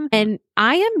for them. And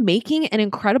I am making an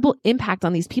incredible impact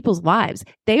on these people's lives.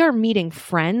 They are meeting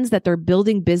friends that they're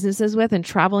building businesses with and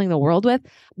traveling the world with.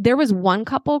 There was one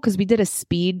couple, because we did a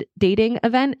speed dating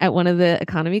event at one of the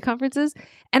economy conferences,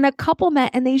 and a couple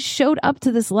met and they showed up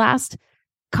to this last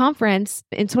conference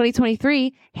in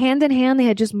 2023 hand in hand. They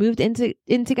had just moved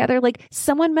in together. Like,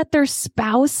 someone met their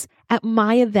spouse at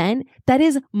my event. That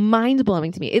is mind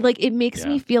blowing to me. It makes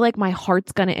me feel like my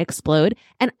heart's going to explode,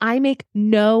 and I make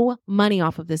no money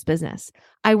off of this business.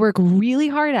 I work really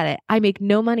hard at it. I make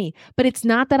no money, but it's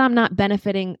not that I'm not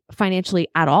benefiting financially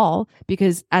at all,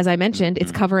 because as I mentioned,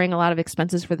 it's covering a lot of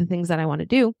expenses for the things that I want to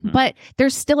do, but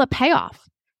there's still a payoff.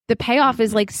 The payoff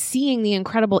is like seeing the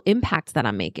incredible impact that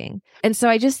I'm making. And so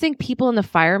I just think people in the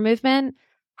FIRE movement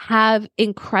have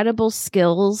incredible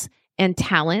skills and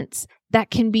talents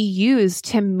that can be used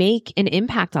to make an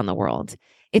impact on the world.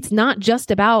 It's not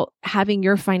just about having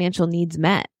your financial needs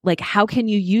met. Like, how can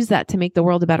you use that to make the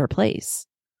world a better place?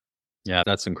 Yeah,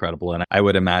 that's incredible. And I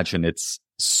would imagine it's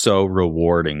so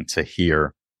rewarding to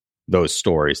hear those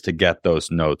stories, to get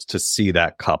those notes, to see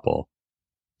that couple.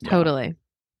 Totally.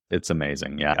 It's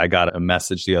amazing. Yeah. I got a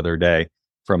message the other day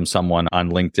from someone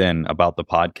on LinkedIn about the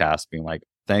podcast being like,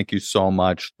 thank you so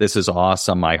much. This is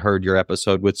awesome. I heard your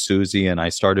episode with Susie and I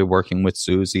started working with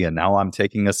Susie, and now I'm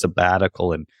taking a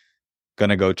sabbatical and going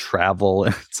to go travel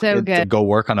to go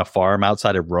work on a farm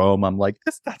outside of Rome. I'm like,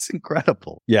 that's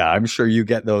incredible. Yeah, I'm sure you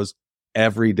get those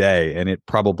every day, and it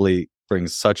probably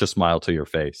brings such a smile to your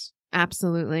face.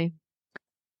 Absolutely.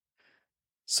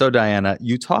 So Diana,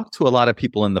 you talk to a lot of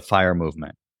people in the FIRE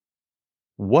movement.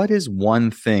 What is one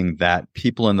thing that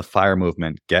people in the FIRE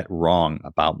movement get wrong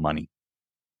about money?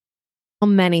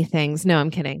 Many things. No, I'm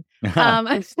kidding.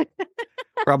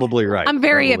 Probably right. I'm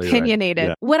very Probably opinionated. Right.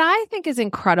 Yeah. What I think is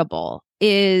incredible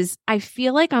is I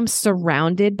feel like I'm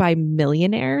surrounded by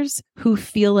millionaires who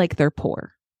feel like they're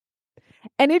poor.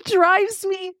 And it drives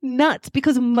me nuts,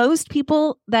 because most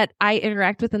people that I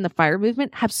interact with in the FIRE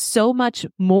movement have so much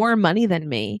more money than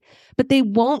me, but they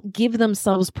won't give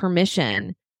themselves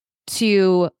permission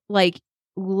to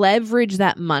leverage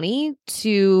that money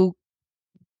to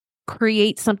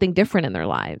create something different in their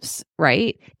lives,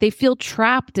 right? They feel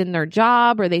trapped in their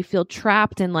job, or they feel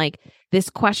trapped in this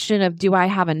question of, do I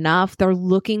have enough? They're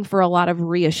looking for a lot of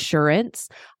reassurance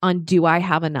on, do I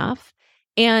have enough?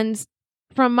 And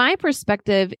from my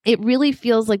perspective, it really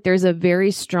feels like there's a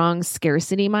very strong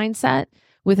scarcity mindset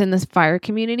within this FIRE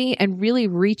community, and really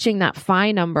reaching that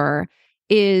FI number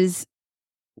is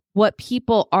what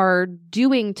people are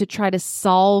doing to try to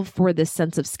solve for this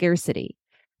sense of scarcity.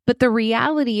 But the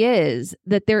reality is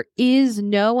that there is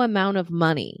no amount of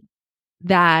money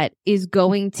that is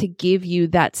going to give you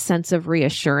that sense of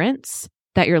reassurance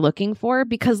that you're looking for,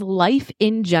 because life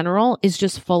in general is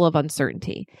just full of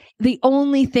uncertainty. The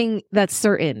only thing that's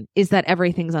certain is that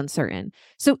everything's uncertain.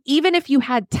 So even if you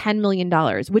had $10 million,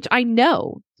 which I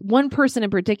know one person in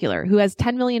particular who has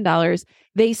 $10 million,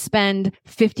 they spend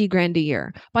 50 grand a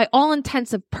year. By all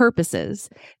intents and purposes,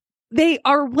 they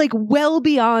are well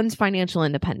beyond financial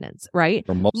independence, right?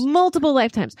 Multiple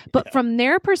lifetimes. But from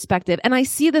their perspective, and I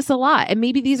see this a lot, and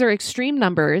maybe these are extreme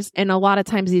numbers, and a lot of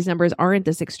times these numbers aren't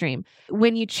this extreme.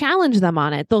 When you challenge them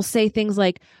on it, they'll say things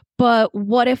like, but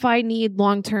what if I need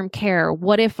long-term care?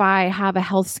 What if I have a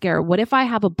health scare? What if I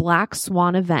have a black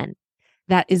swan event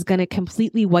that is going to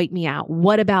completely wipe me out?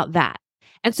 What about that?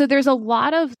 And so there's a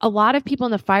lot of people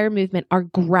in the FIRE movement are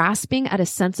grasping at a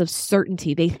sense of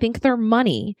certainty. They think their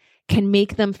money can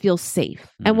make them feel safe.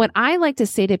 Mm-hmm. And what I like to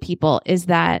say to people is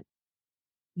that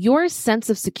your sense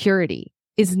of security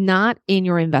is not in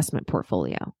your investment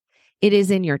portfolio. It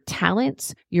is in your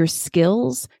talents, your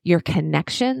skills, your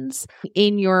connections,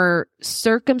 in your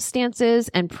circumstances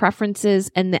and preferences,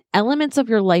 and the elements of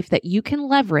your life that you can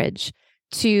leverage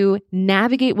to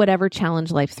navigate whatever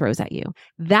challenge life throws at you.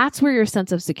 That's where your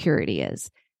sense of security is.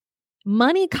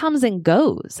 Money comes and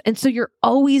goes. And so you're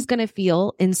always going to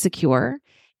feel insecure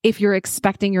if you're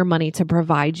expecting your money to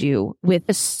provide you with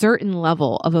a certain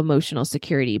level of emotional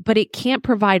security, but it can't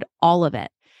provide all of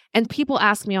it. And people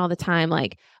ask me all the time,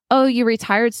 oh, you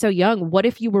retired so young. What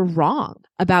if you were wrong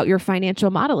about your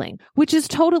financial modeling? Which is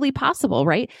totally possible,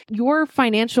 right? Your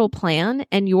financial plan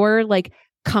and your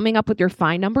coming up with your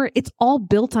FI number, it's all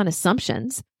built on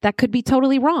assumptions that could be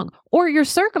totally wrong, or your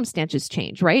circumstances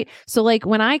change, right? So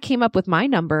when I came up with my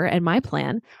number and my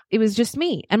plan, it was just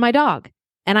me and my dog.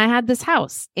 and I had this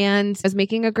house and I was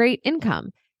making a great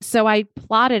income. So I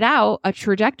plotted out a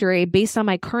trajectory based on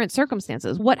my current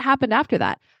circumstances. What happened after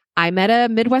that? I met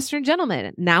a Midwestern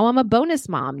gentleman. Now I'm a bonus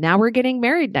mom. Now we're getting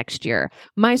married next year.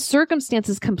 My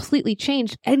circumstances completely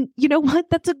changed. And you know what?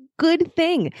 That's a good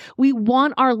thing. We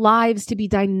want our lives to be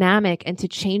dynamic and to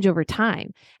change over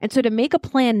time. And so to make a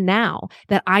plan now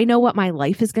that I know what my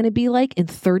life is going to be like in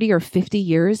 30 or 50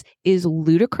 years is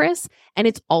ludicrous. And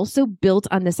it's also built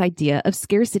on this idea of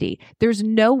scarcity. There's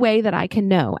no way that I can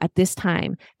know at this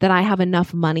time that I have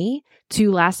enough money to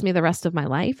last me the rest of my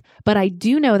life, but I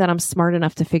do know that I'm smart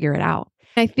enough to figure it out.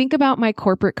 I think about my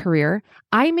corporate career.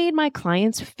 I made my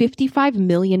clients $55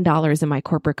 million in my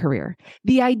corporate career.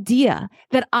 The idea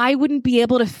that I wouldn't be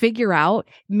able to figure out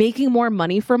making more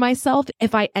money for myself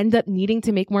if I end up needing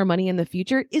to make more money in the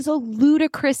future is a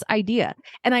ludicrous idea.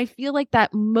 And I feel like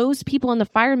that most people in the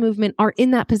FIRE movement are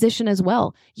in that position as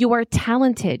well. You are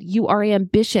talented. You are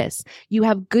ambitious. You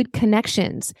have good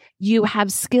connections. You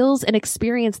have skills and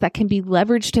experience that can be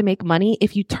leveraged to make money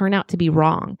if you turn out to be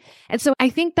wrong. And so I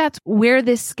think that's where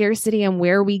this scarcity and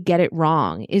where we get it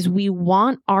wrong is we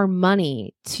want our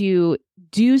money to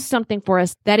do something for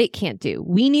us that it can't do.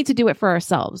 We need to do it for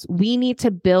ourselves. We need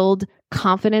to build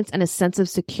confidence and a sense of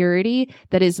security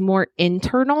that is more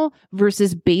internal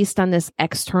versus based on this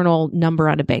external number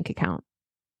on a bank account.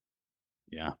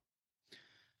 Yeah.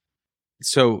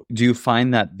 So do you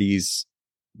find that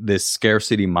this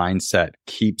scarcity mindset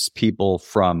keeps people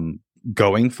from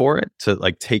going for it, to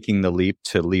like taking the leap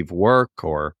to leave work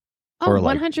or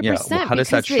 100%. Yeah, how does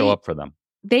that show up for them?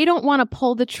 They don't want to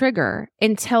pull the trigger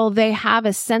until they have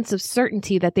a sense of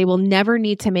certainty that they will never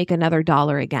need to make another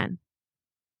dollar again.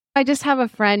 I just have a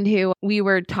friend who we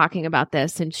were talking about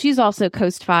this, and she's also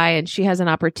Coast-Fi, and she has an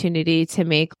opportunity to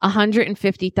make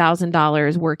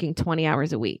 $150,000 working 20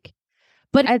 hours a week.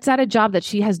 But it's at a job that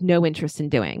she has no interest in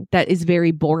doing, that is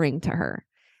very boring to her.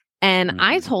 And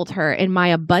I told her, in my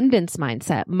abundance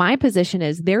mindset, my position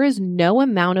is there is no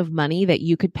amount of money that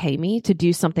you could pay me to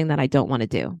do something that I don't want to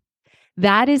do.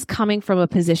 That is coming from a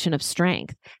position of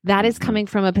strength. That is coming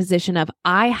from a position of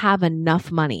I have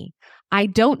enough money. I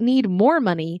don't need more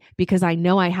money because I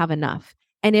know I have enough.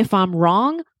 And if I'm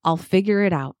wrong, I'll figure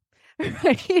it out.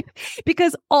 Right?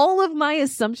 Because all of my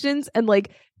assumptions and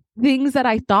things that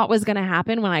I thought was going to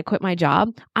happen when I quit my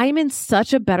job, I'm in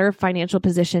such a better financial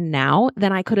position now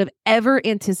than I could have ever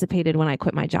anticipated when I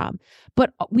quit my job.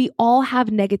 But we all have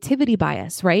negativity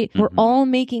bias, right? We're all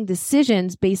making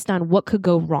decisions based on what could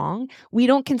go wrong. We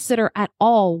don't consider at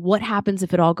all what happens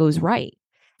if it all goes right.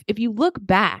 If you look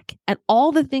back at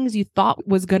all the things you thought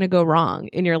was going to go wrong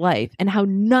in your life and how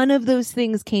none of those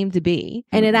things came to be,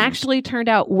 and it actually turned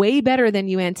out way better than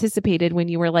you anticipated when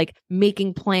you were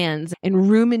making plans and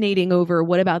ruminating over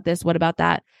what about this, what about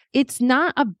that, it's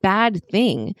not a bad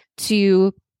thing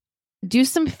to do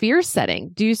some fear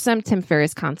setting, do some Tim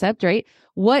Ferriss concept, right?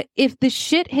 What if the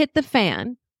shit hit the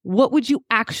fan? What would you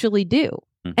actually do?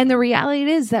 And the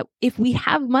reality is that if we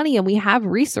have money and we have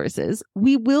resources,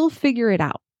 we will figure it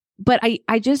out. But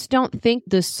I just don't think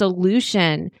the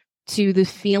solution to the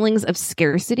feelings of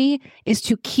scarcity is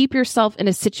to keep yourself in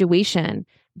a situation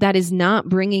that is not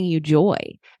bringing you joy,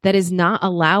 that is not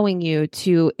allowing you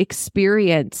to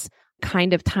experience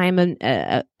kind of time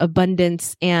and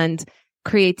abundance and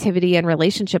creativity and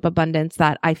relationship abundance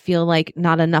that I feel like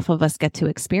not enough of us get to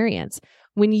experience.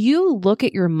 When you look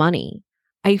at your money,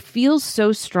 I feel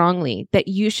so strongly that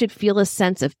you should feel a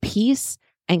sense of peace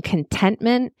and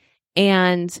contentment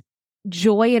and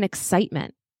joy and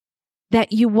excitement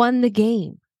that you won the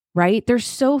game, right? There's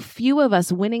so few of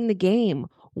us winning the game.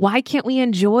 Why can't we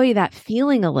enjoy that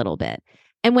feeling a little bit?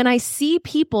 And when I see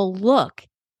people look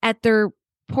at their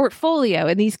portfolio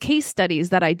in these case studies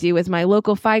that I do with my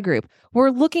local FI group,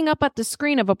 we're looking up at the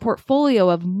screen of a portfolio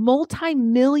of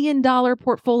multi-million-dollar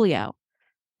portfolio.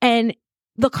 And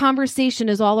the conversation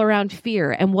is all around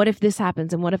fear. And what if this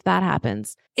happens? And what if that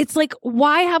happens? It's like,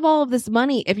 why have all of this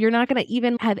money if you're not going to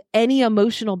even have any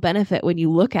emotional benefit when you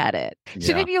look at it? Yeah.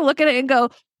 Shouldn't you look at it and go,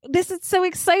 this is so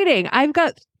exciting. I've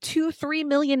got $2-3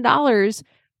 million.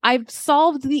 I've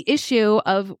solved the issue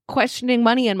of questioning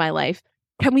money in my life.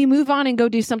 Can we move on and go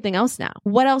do something else now?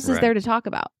 What else is there to talk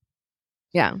about?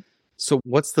 Yeah. So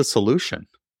what's the solution?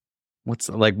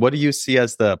 What do you see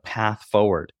as the path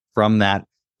forward from that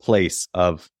place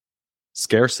of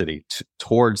scarcity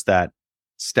towards that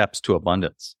steps to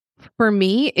abundance? For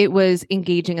me, it was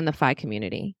engaging in the FI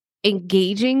community,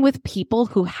 engaging with people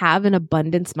who have an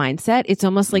abundance mindset. It's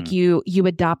almost like you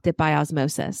adopt it by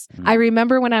osmosis. I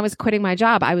remember when I was quitting my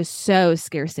job, I was so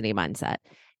scarcity mindset,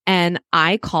 and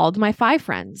I called my FI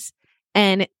friends,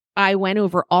 and I went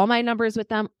over all my numbers with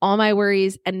them, all my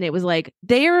worries. And it was like,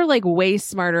 they are like way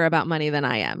smarter about money than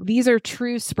I am. These are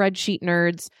true spreadsheet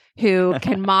nerds who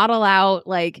can model out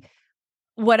like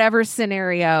whatever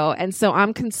scenario. And so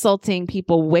I'm consulting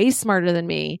people way smarter than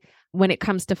me when it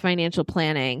comes to financial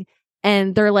planning.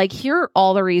 And they're like, here are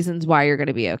all the reasons why you're going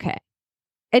to be okay.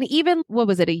 And even, what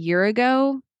was it, a year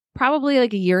ago? Probably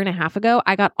like a year and a half ago,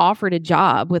 I got offered a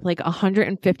job with like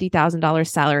 $150,000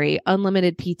 salary,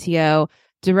 unlimited PTO,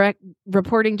 direct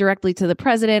reporting directly to the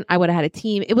president. I would have had a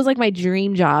team. It was like my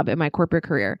dream job in my corporate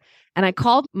career. And I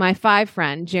called my 5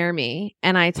 friend, Jeremy,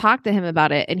 and I talked to him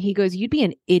about it. And he goes, you'd be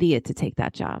an idiot to take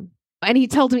that job. And he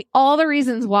told me all the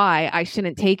reasons why I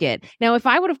shouldn't take it. Now, if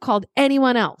I would have called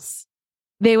anyone else,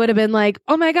 they would have been like,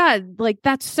 oh my God, like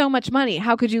that's so much money.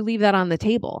 How could you leave that on the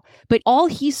table? But all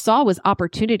he saw was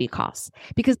opportunity costs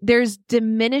because there's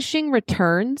diminishing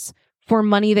returns for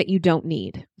money that you don't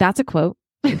need. That's a quote.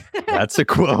 That's a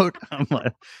quote. I'm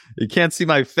like, you can't see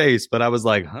my face, but I was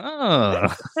like, huh.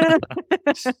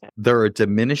 There are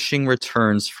diminishing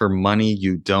returns for money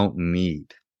you don't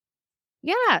need.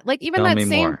 Yeah. Like even Tell that me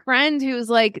same more. friend who's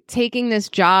like taking this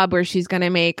job where she's going to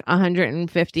make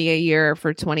 $150 a year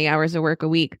for 20 hours of work a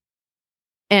week.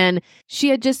 And she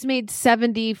had just made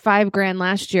 75 grand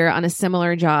last year on a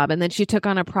similar job. And then she took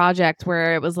on a project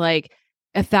where it was like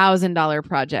 $1,000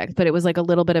 project, but it was like a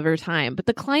little bit of her time. But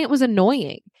the client was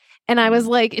annoying. And I was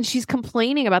like, and she's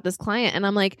complaining about this client. And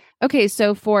I'm like, okay,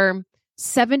 so for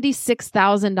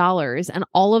 $76,000 and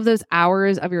all of those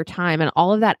hours of your time and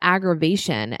all of that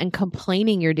aggravation and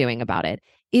complaining you're doing about it,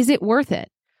 is it worth it?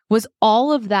 Was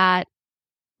all of that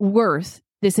worth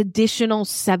this additional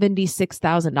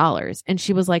 $76,000? And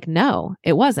she was like, no,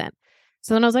 it wasn't.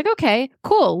 So then I was like, okay,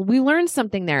 cool. We learned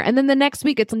something there. And then the next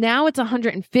week, it's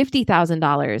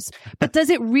 $150,000. But does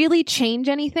it really change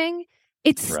anything?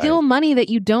 It's still money that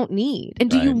you don't need. And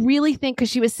do you really think,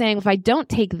 because she was saying, if I don't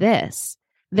take this,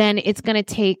 then it's going to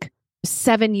take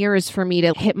 7 years for me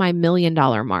to hit my $1 million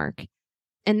mark.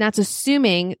 And that's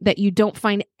assuming that you don't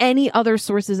find any other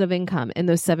sources of income in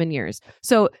those 7 years.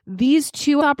 So these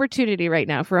two opportunity right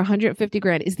now for 150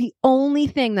 grand is the only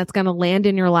thing that's going to land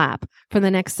in your lap for the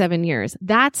next 7 years.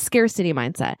 That's scarcity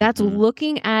mindset. That's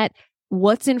looking at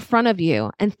what's in front of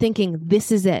you and thinking,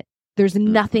 this is it. There's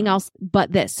nothing else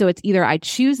but this. So it's either I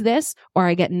choose this or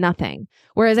I get nothing.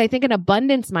 Whereas I think an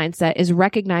abundance mindset is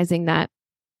recognizing that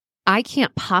I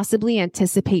can't possibly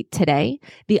anticipate today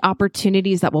the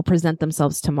opportunities that will present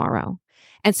themselves tomorrow.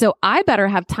 And so I better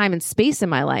have time and space in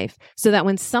my life so that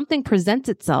when something presents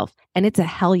itself and it's a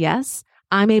hell yes,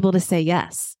 I'm able to say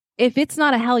yes. If it's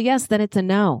not a hell yes, then it's a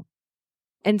no.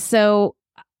 And so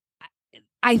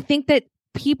I think that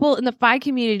people in the FI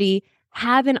community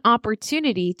have an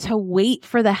opportunity to wait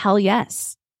for the hell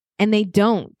yes. And they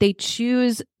don't. They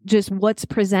choose just what's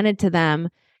presented to them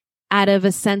out of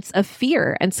a sense of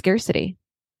fear and scarcity.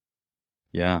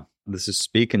 Yeah, this is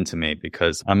speaking to me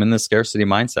because I'm in the scarcity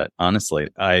mindset. Honestly,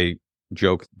 I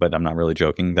joke, but I'm not really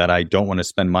joking, that I don't want to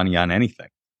spend money on anything,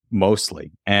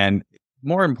 mostly. And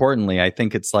more importantly, I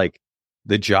think it's like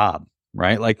the job,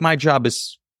 right? Like my job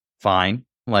is fine.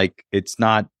 Like it's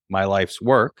not my life's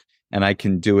work and I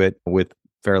can do it with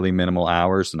fairly minimal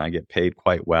hours and I get paid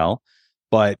quite well,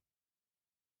 but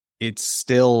it's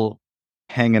still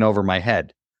hanging over my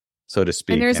head, so to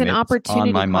speak. And there's an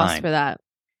opportunity cost for that.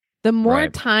 The more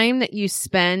time that you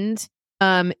spend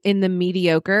in the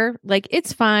mediocre, like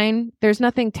it's fine. There's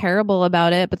nothing terrible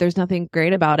about it, but there's nothing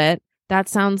great about it. That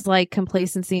sounds like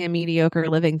complacency and mediocre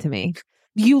living to me.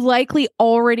 You likely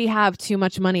already have too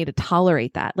much money to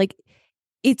tolerate that. Like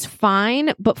it's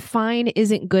fine, but fine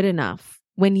isn't good enough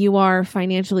when you are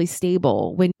financially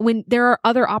stable, when there are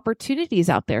other opportunities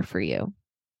out there for you.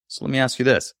 So let me ask you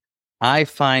this. I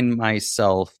find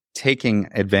myself taking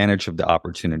advantage of the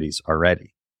opportunities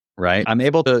already, right? I'm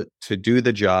able to do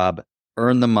the job,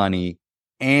 earn the money,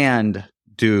 and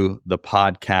do the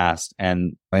podcast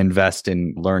and invest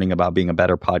in learning about being a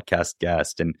better podcast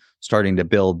guest and starting to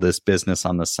build this business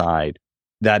on the side.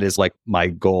 That is like my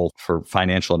goal for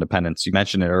financial independence. You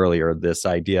mentioned it earlier, this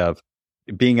idea of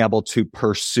being able to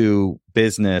pursue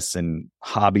business and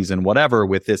hobbies and whatever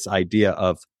with this idea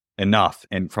of enough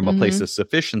and from a place of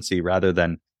sufficiency rather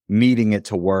than needing it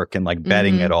to work and like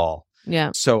betting it all.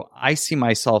 Yeah. So I see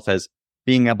myself as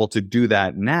being able to do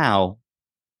that now,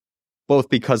 both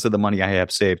because of the money I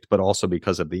have saved, but also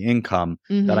because of the income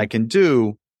that I can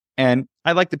do. And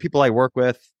I like the people I work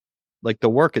with. Like the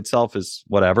work itself is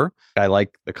whatever. I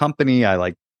like the company. I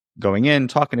like going in,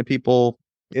 talking to people.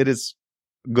 It is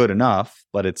good enough,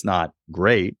 but it's not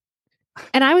great.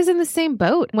 And I was in the same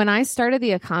boat. When I started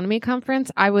the economy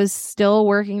conference, I was still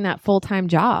working that full-time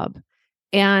job.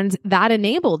 And that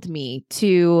enabled me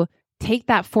to take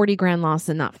that 40 grand loss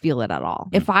and not feel it at all.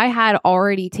 If I had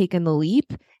already taken the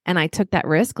leap and I took that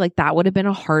risk, like that would have been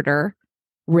a harder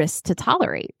risk to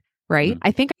tolerate, right?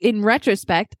 I think in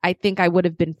retrospect, I think I would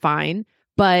have been fine.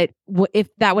 But if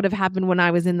that would have happened when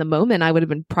I was in the moment, I would have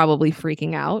been probably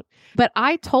freaking out. But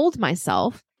I told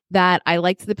myself that I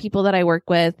liked the people that I work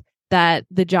with, that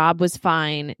the job was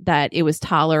fine, that it was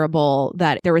tolerable,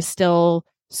 that there was still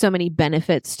so many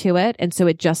benefits to it. And so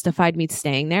it justified me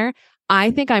staying there.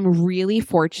 I think I'm really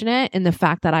fortunate in the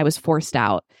fact that I was forced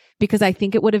out, because I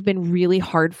think it would have been really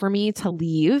hard for me to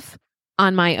leave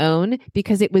on my own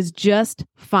because it was just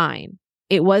fine.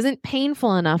 It wasn't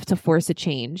painful enough to force a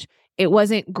change. It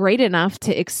wasn't great enough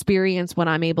to experience what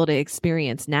I'm able to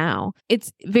experience now.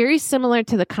 It's very similar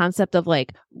to the concept of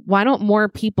like, why don't more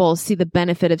people see the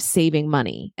benefit of saving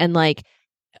money? And like,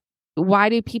 why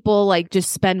do people like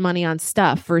just spend money on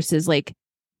stuff versus like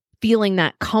feeling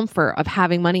that comfort of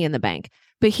having money in the bank?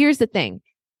 But here's the thing.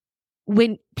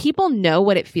 When people know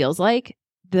what it feels like,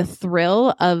 the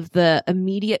thrill of the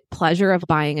immediate pleasure of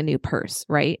buying a new purse,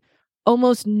 right?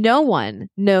 Almost no one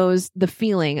knows the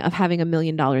feeling of having $1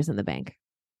 million in the bank.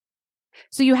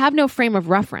 So you have no frame of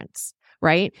reference,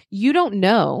 right? You don't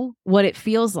know what it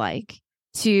feels like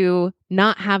to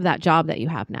not have that job that you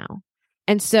have now.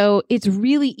 And so it's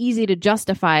really easy to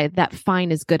justify that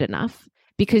fine is good enough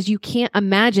because you can't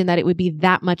imagine that it would be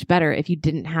that much better if you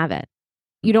didn't have it.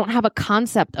 You don't have a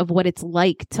concept of what it's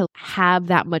like to have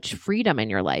that much freedom in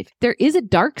your life. There is a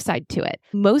dark side to it.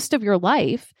 Most of your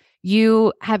life,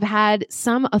 you have had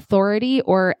some authority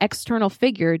or external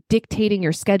figure dictating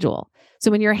your schedule. So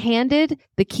when you're handed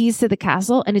the keys to the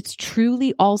castle and it's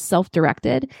truly all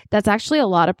self-directed, that's actually a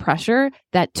lot of pressure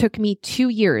that took me 2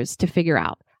 years to figure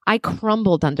out. I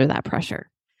crumbled under that pressure.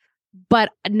 But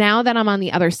now that I'm on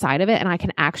the other side of it and I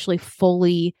can actually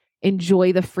fully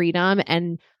enjoy the freedom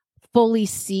and fully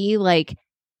see like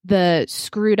the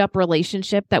screwed up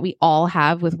relationship that we all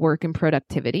have with work and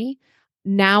productivity,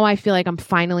 now I feel like I'm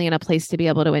finally in a place to be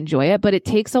able to enjoy it, but it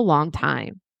takes a long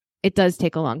time. It does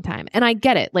take a long time. And I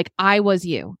get it. Like I was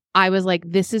you. I was like,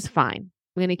 this is fine.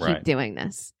 I'm going to keep doing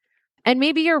this. And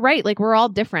maybe you're right. Like we're all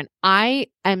different. I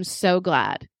am so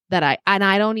glad that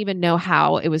I don't even know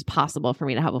how it was possible for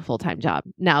me to have a full-time job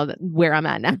now that where I'm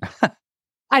at now.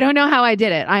 I don't know how I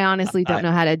did it. I honestly don't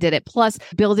know how I did it. Plus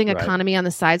building economy on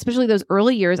the side, especially those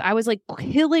early years, I was like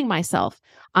killing myself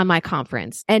on my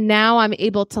conference. And now I'm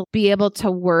able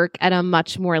to work at a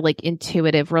much more like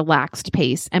intuitive, relaxed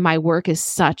pace. And my work is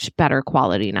such better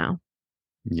quality now.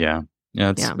 Yeah.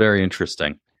 It's very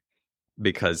interesting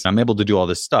because I'm able to do all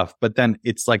this stuff, but then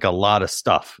it's like a lot of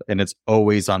stuff and it's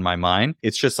always on my mind.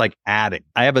 It's just like adding.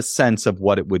 I have a sense of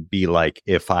what it would be like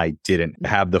if I didn't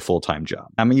have the full-time job.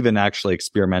 I'm even actually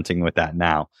experimenting with that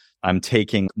now. I'm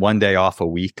taking one day off a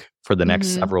week for the next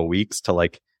several weeks to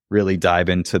like really dive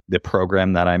into the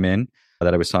program that I'm in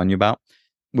that I was telling you about,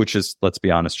 which is, let's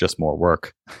be honest, just more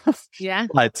work. Yeah.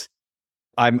 But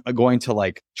I'm going to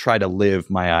like try to live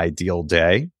my ideal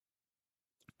day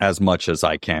as much as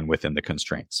I can within the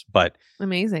constraints. But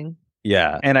amazing.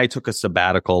 Yeah. And I took a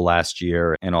sabbatical last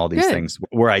year and all these things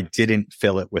where I didn't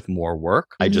fill it with more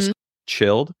work. I just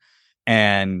chilled.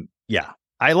 And yeah,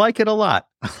 I like it a lot.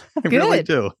 I really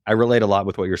do. I relate a lot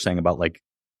with what you're saying about like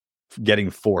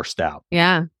getting forced out.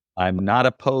 Yeah. I'm not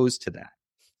opposed to that.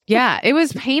 Yeah, it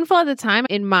was painful at the time.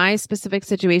 In my specific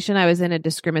situation, I was in a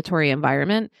discriminatory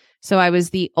environment. So I was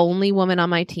the only woman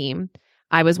on my team.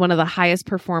 I was one of the highest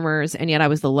performers, and yet I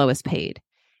was the lowest paid.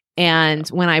 And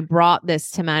when I brought this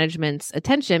to management's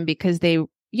attention, because they,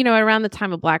 around the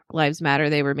time of Black Lives Matter,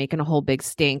 they were making a whole big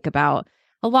stink about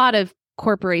a lot of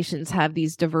corporations have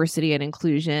these diversity and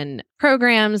inclusion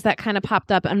programs that kind of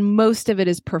popped up. And most of it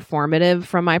is performative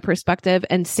from my perspective.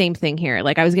 And same thing here.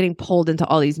 Like I was getting pulled into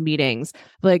all these meetings.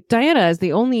 Like, Diana, as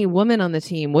the only woman on the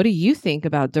team, what do you think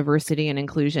about diversity and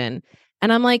inclusion?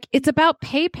 And I'm like, it's about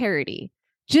pay parity.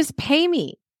 Just pay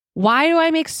me. Why do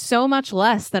I make so much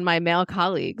less than my male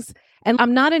colleagues? And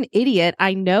I'm not an idiot.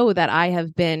 I know that I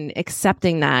have been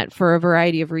accepting that for a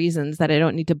variety of reasons that I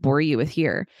don't need to bore you with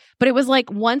here. But it was like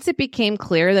once it became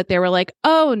clear that they were like,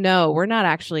 oh, no, we're not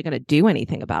actually going to do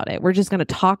anything about it. We're just going to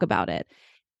talk about it.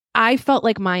 I felt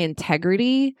like my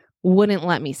integrity wouldn't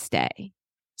let me stay.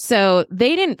 So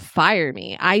they didn't fire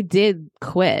me. I did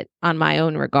quit on my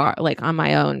own regard, like on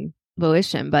my own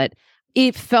volition. But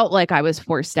it felt like I was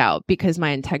forced out because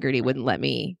my integrity wouldn't let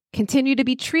me continue to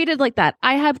be treated like that.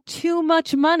 I have too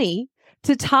much money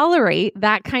to tolerate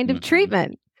that kind of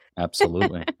treatment.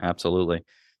 Absolutely. Absolutely.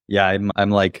 Yeah. I'm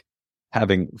like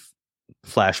having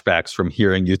flashbacks from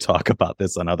hearing you talk about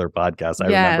this on other podcasts. I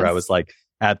remember I was like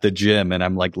at the gym and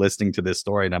I'm like listening to this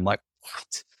story and I'm like,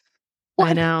 what?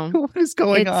 I know. What is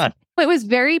going on? It was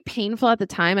very painful at the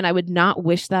time, and I would not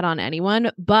wish that on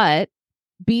anyone. But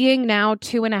being now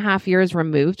 2.5 years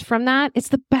removed from that, it's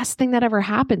the best thing that ever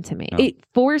happened to me. Oh. It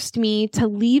forced me to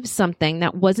leave something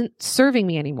that wasn't serving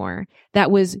me anymore,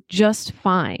 that was just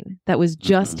fine, that was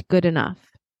just good enough.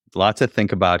 A lot to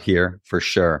think about here for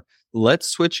sure. Let's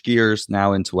switch gears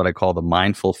now into what I call the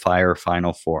Mindful Fire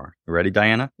Final Four. You ready,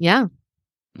 Diana? Yeah.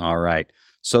 All right.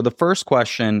 So the first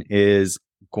question is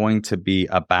going to be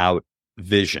about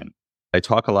vision. I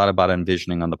talk a lot about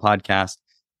envisioning on the podcast,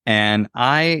 and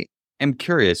I am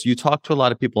curious. You talk to a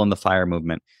lot of people in the fire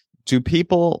movement. Do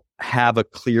people have a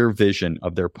clear vision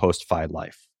of their post-fire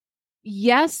life?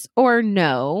 Yes or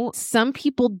no. Some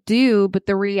people do, but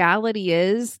the reality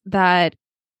is that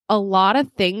a lot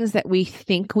of things that we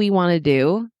think we want to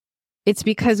do, it's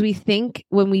because we think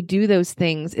when we do those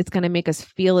things, it's going to make us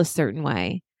feel a certain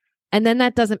way. And then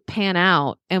that doesn't pan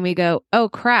out and we go, oh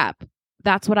crap,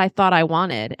 that's what I thought I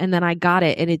wanted. And then I got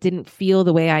it and it didn't feel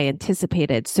the way I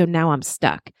anticipated. So now I'm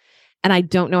stuck and I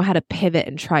don't know how to pivot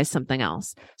and try something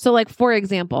else. So like, for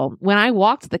example, when I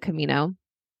walked the Camino,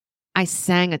 I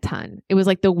sang a ton. It was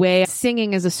like the way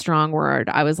singing is a strong word.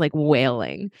 I was like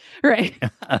wailing, right?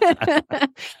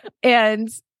 And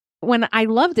when I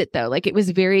loved it though, like it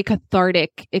was very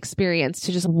cathartic experience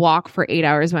to just walk for 8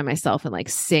 hours by myself and like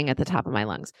sing at the top of my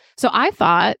lungs. So I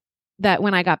thought that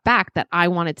when I got back that I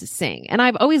wanted to sing. And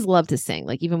I've always loved to sing,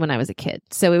 like even when I was a kid.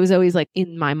 So it was always like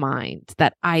in my mind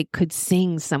that I could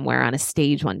sing somewhere on a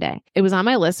stage one day. It was on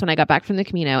my list when I got back from the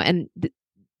Camino. And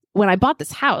when I bought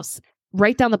this house,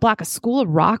 right down the block, a School of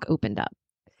Rock opened up.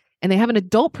 And they have an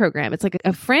adult program. It's like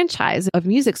a franchise of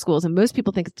music schools. And most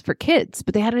people think it's for kids,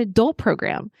 but they had an adult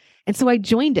program. And so I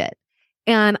joined it.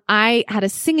 And I had a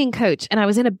singing coach and I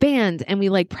was in a band and we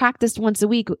like practiced once a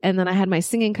week. And then I had my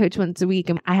singing coach once a week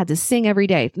and I had to sing every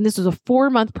day. And this was a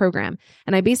 4-month program.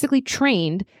 And I basically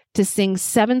trained to sing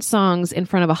 7 songs in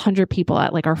front of 100 people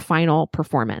at like our final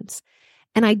performance.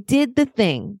 And I did the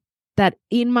thing that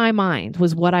in my mind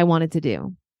was what I wanted to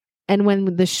do. And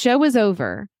when the show was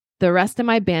over, the rest of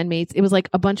my bandmates, it was like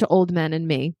a bunch of old men and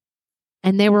me.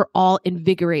 And they were all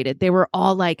invigorated. They were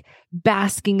all like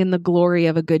basking in the glory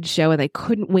of a good show and they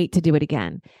couldn't wait to do it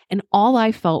again. And all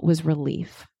I felt was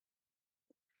relief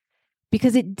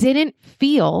because it didn't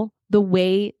feel the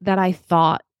way that I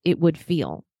thought it would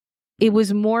feel. It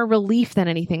was more relief than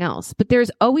anything else. But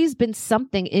there's always been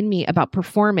something in me about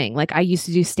performing. Like I used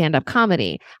to do stand-up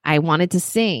comedy. I wanted to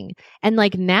sing. And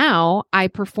like now I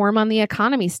perform on the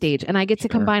economy stage and I get to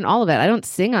combine all of it. I don't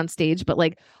sing on stage, but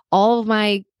like all of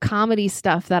my comedy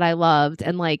stuff that I loved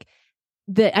and like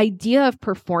the idea of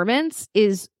performance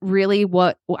is really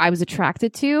what I was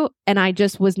attracted to. And I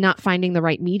just was not finding the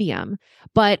right medium.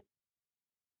 But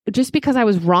just because I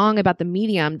was wrong about the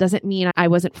medium doesn't mean I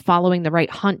wasn't following the right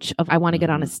hunch of I want to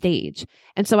get on a stage.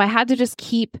 And so I had to just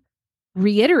keep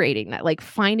reiterating that, like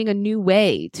finding a new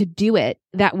way to do it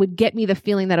that would get me the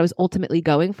feeling that I was ultimately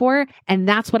going for. And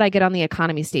that's what I get on the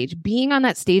economy stage. Being on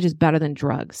that stage is better than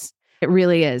drugs. It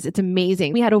really is. It's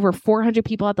amazing. We had over 400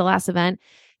 people at the last event.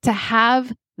 To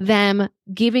have them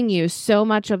giving you so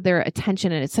much of their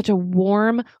attention, and it's such a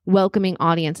warm, welcoming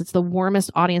audience. It's the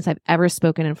warmest audience I've ever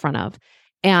spoken in front of.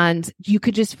 And you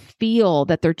could just feel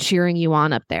that they're cheering you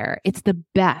on up there. It's the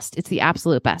best. It's the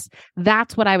absolute best.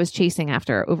 That's what I was chasing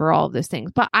after over all of those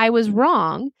things. But I was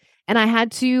wrong and I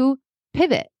had to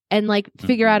pivot and like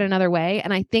figure out another way.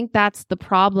 And I think that's the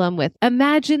problem with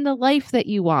imagine the life that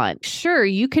you want. Sure,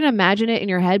 you can imagine it in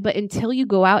your head, but until you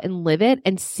go out and live it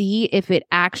and see if it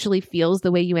actually feels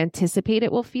the way you anticipate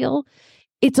it will feel,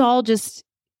 it's all just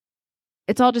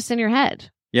in your head.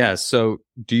 Yeah. So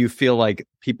do you feel like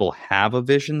people have a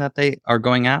vision that they are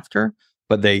going after,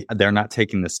 but they're not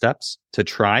taking the steps to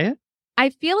try it?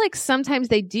 I feel like sometimes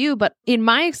they do, but in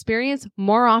my experience,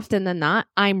 more often than not,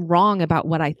 I'm wrong about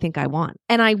what I think I want.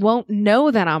 And I won't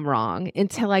know that I'm wrong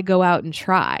until I go out and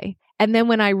try. And then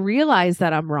when I realize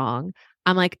that I'm wrong,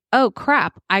 I'm like, oh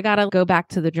crap, I got to go back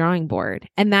to the drawing board.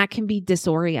 And that can be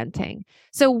disorienting.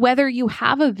 So whether you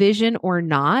have a vision or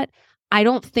not, I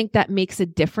don't think that makes a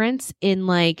difference in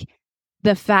like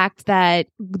the fact that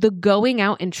the going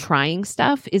out and trying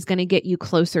stuff is going to get you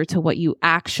closer to what you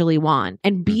actually want.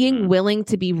 And being willing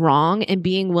to be wrong and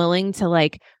being willing to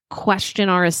like question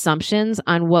our assumptions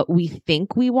on what we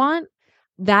think we want,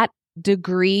 that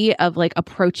degree of like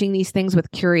approaching these things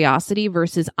with curiosity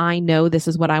versus I know this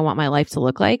is what I want my life to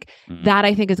look like, that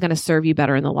I think is going to serve you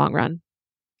better in the long run.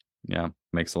 Yeah,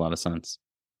 makes a lot of sense.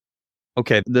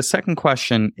 Okay, the second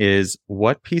question is,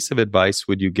 what piece of advice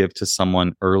would you give to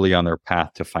someone early on their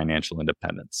path to financial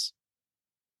independence?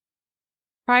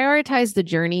 Prioritize the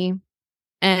journey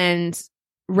and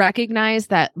recognize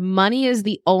that money is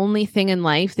the only thing in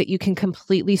life that you can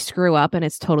completely screw up and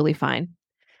it's totally fine.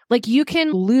 Like you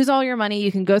can lose all your money,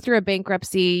 you can go through a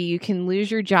bankruptcy, you can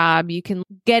lose your job, you can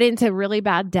get into really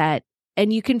bad debt,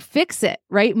 and you can fix it,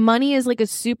 right? Money is like a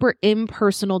super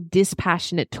impersonal,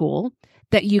 dispassionate tool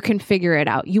that you can figure it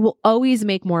out. You will always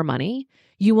make more money.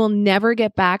 You will never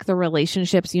get back the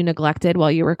relationships you neglected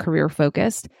while you were career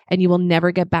focused, and you will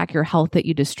never get back your health that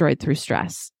you destroyed through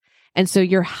stress. And so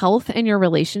your health and your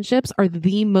relationships are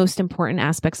the most important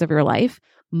aspects of your life.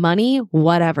 Money,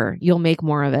 whatever, you'll make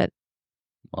more of it.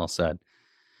 Well said.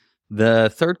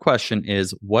 The third question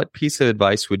is, what piece of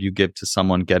advice would you give to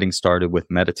someone getting started with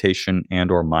meditation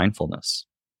and or mindfulness?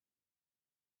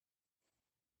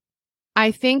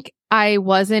 I think I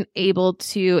wasn't able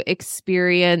to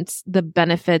experience the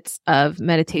benefits of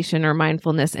meditation or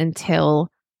mindfulness until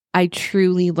I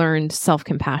truly learned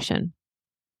self-compassion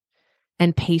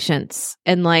and patience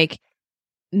and like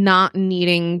not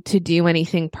needing to do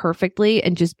anything perfectly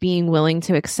and just being willing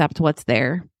to accept what's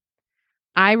there.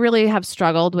 I really have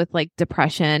struggled with like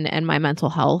depression and my mental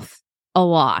health a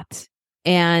lot.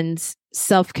 And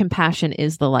self-compassion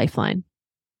is the lifeline.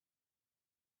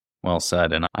 Well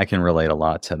said. And I can relate a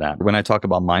lot to that. When I talk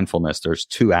about mindfulness, there's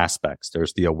two aspects.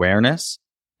 There's the awareness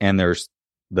and there's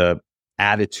the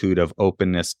attitude of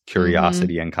openness,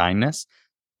 curiosity, and kindness.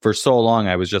 For so long,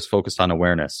 I was just focused on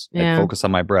awareness. Yeah. I'd focus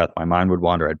on my breath. My mind would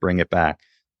wander. I'd bring it back,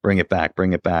 bring it back,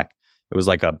 bring it back. It was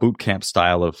like a boot camp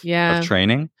style of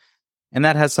training. And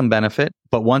that has some benefit.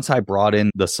 But once I brought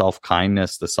in the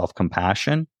self-kindness, the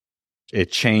self-compassion,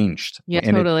 it changed. Yeah,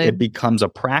 and totally. it becomes a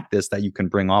practice that you can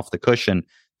bring off the cushion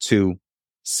to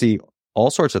see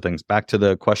all sorts of things. Back to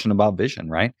the question about vision,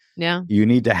 right? Yeah. You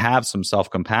need to have some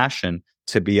self-compassion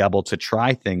to be able to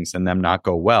try things and them not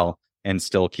go well and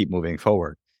still keep moving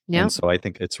forward. Yeah. And so I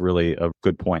think it's really a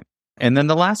good point. And then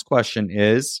the last question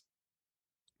is,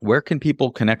 where can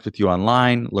people connect with you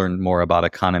online, learn more about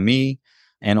Economy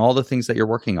and all the things that you're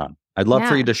working on? I'd love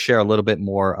for you to share a little bit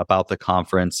more about the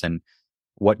conference and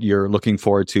what you're looking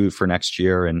forward to for next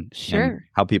year and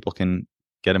how people can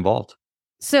get involved.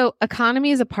 So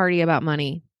Economy is a party about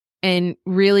money. And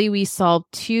really, we solve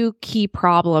two key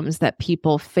problems that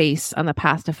people face on the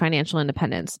path to financial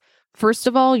independence. First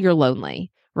of all, you're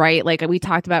lonely, right? Like we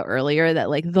talked about earlier,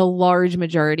 that like the large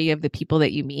majority of the people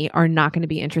that you meet are not going to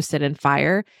be interested in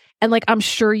FIRE. And like, I'm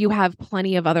sure you have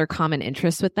plenty of other common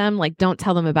interests with them. Like, don't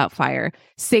tell them about FIRE.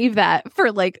 Save that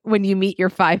for like when you meet your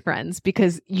 5 friends,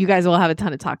 because you guys will have a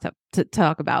ton of to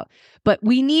talk about. But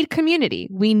we need community.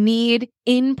 We need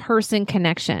in-person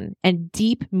connection and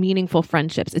deep, meaningful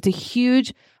friendships. It's a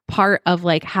huge part of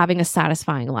like having a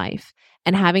satisfying life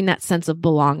and having that sense of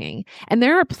belonging. And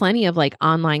there are plenty of like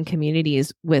online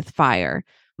communities with FIRE,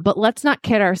 but let's not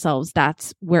kid ourselves.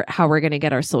 That's how we're going to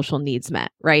get our social needs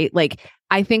met, right? Like,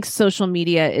 I think social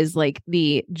media is like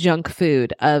the junk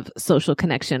food of social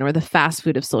connection or the fast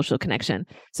food of social connection.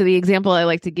 So the example I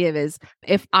like to give is,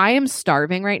 if I am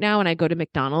starving right now and I go to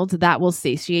McDonald's, that will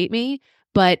satiate me.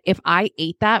 But if I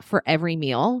ate that for every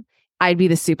meal, I'd be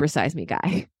the super size me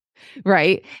guy,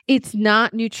 right? It's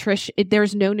not nutrition.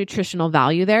 There's no nutritional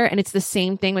value there. And it's the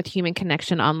same thing with human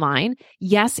connection online.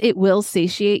 Yes, it will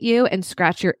satiate you and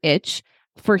scratch your itch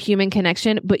for human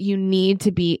connection, but you need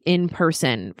to be in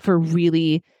person for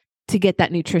really to get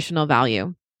that nutritional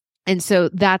value. And so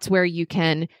that's where you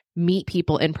can meet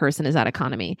people in person, is at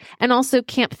Economy. And also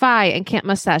Camp Fi and Camp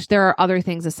Mustache. There are other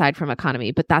things aside from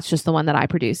Economy, but that's just the one that I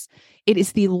produce. It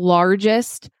is the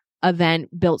largest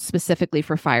event built specifically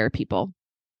for FIRE people.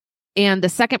 And the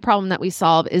second problem that we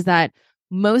solve is that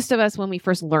most of us, when we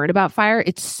first learn about FIRE,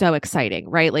 it's so exciting,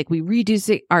 right? Like we reduce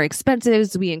our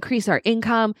expenses, we increase our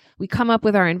income, we come up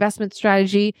with our investment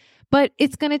strategy, but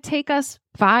it's going to take us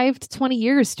 5 to 20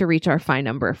 years to reach our FI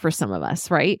number for some of us,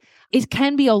 right? It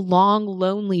can be a long,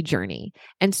 lonely journey.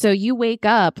 And so you wake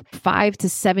up 5 to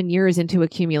 7 years into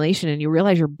accumulation and you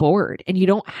realize you're bored and you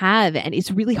don't have, and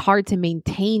it's really hard to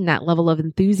maintain that level of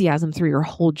enthusiasm through your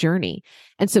whole journey.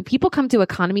 And so people come to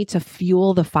Economy to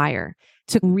fuel the fire,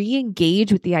 to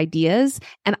re-engage with the ideas.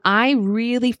 And I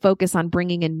really focus on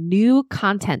bringing in new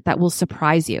content that will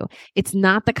surprise you. It's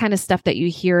not the kind of stuff that you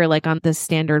hear like on the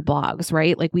standard blogs,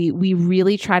 right? Like we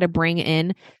really try to bring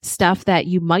in stuff that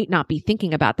you might not be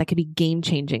thinking about that could be game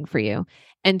changing for you.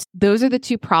 And those are the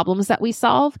two problems that we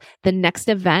solve. The next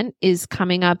event is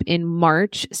coming up in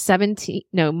March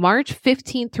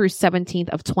 15th through 17th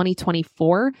of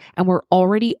 2024. And we're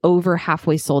already over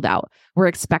halfway sold out. We're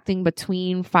expecting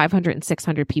between 500 and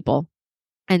 600 people.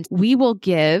 And we will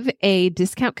give a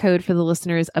discount code for the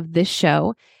listeners of this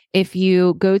show. If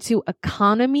you go to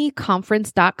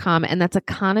economyconference.com, and that's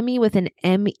economy with an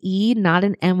M-E, not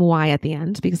an M-Y at the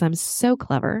end, because I'm so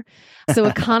clever. So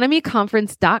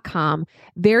economyconference.com,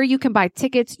 there you can buy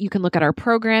tickets. You can look at our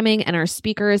programming and our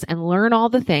speakers and learn all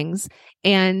the things.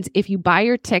 And if you buy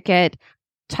your ticket,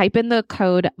 type in the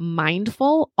code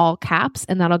MINDFUL, all caps,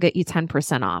 and that'll get you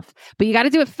 10% off. But you got to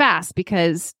do it fast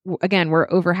because, again, we're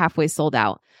over halfway sold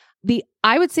out.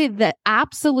 I would say the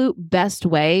absolute best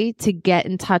way to get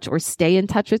in touch or stay in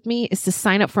touch with me is to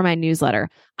sign up for my newsletter.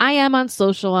 I am on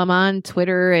social. I'm on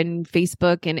Twitter and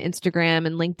Facebook and Instagram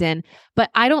and LinkedIn,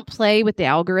 but I don't play with the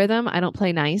algorithm. I don't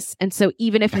play nice. And so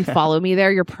even if you follow me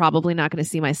there, you're probably not going to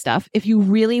see my stuff. If you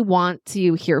really want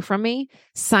to hear from me,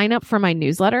 sign up for my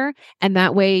newsletter. And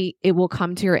that way it will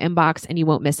come to your inbox and you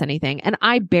won't miss anything. And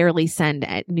I barely send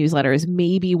newsletters.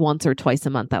 Maybe once or twice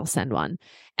a month, I'll send one.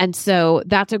 And so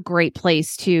that's a great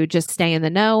place to just stay in the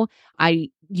know. I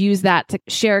use that to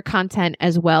share content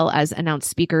as well as announce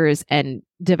speakers and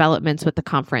developments with the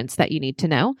conference that you need to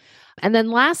know. And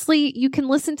then lastly, you can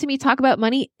listen to me talk about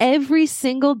money every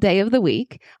single day of the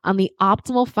week on the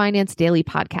Optimal Finance Daily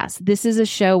podcast. This is a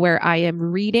show where I am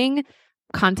reading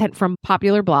content from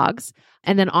popular blogs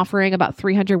and then offering about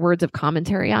 300 words of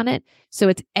commentary on it. So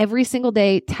it's every single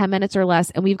day, 10 minutes or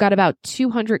less. And we've got about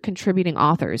 200 contributing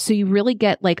authors. So you really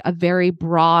get like a very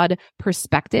broad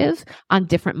perspective on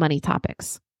different money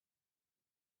topics.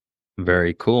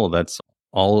 Very cool. That's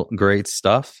all great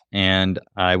stuff. And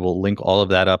I will link all of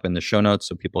that up in the show notes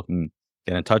so people can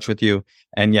get in touch with you.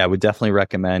 And yeah, I would definitely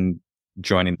recommend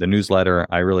joining the newsletter.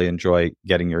 I really enjoy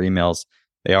getting your emails.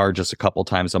 They are just a couple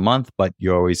times a month, but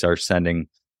you always are sending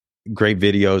great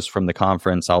videos from the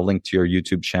conference. I'll link to your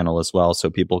YouTube channel as well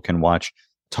so people can watch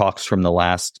talks from the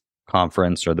last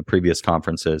conference or the previous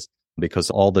conferences, because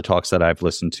all the talks that I've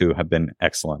listened to have been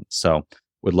excellent. So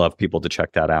would love people to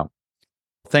check that out.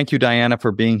 Thank you, Diana,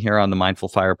 for being here on the Mindful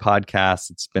Fire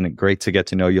podcast. It's been great to get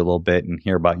to know you a little bit and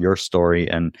hear about your story.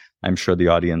 And I'm sure the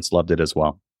audience loved it as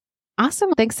well.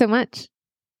 Awesome. Thanks so much.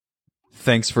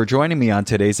 Thanks for joining me on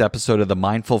today's episode of the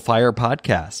Mindful Fire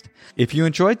podcast. If you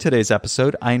enjoyed today's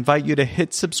episode, I invite you to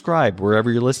hit subscribe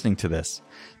wherever you're listening to this.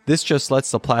 This just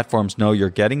lets the platforms know you're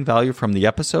getting value from the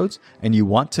episodes and you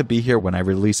want to be here when I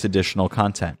release additional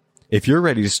content. If you're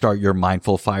ready to start your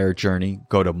Mindful Fire journey,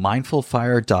 go to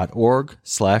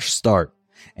mindfulfire.org/start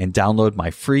and download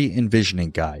my free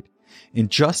envisioning guide. In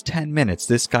just 10 minutes,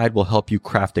 this guide will help you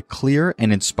craft a clear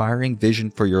and inspiring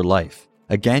vision for your life.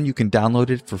 Again, you can download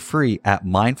it for free at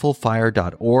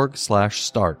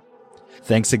mindfulfire.org/start.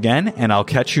 Thanks again, and I'll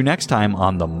catch you next time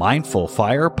on the Mindful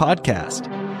Fire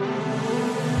podcast.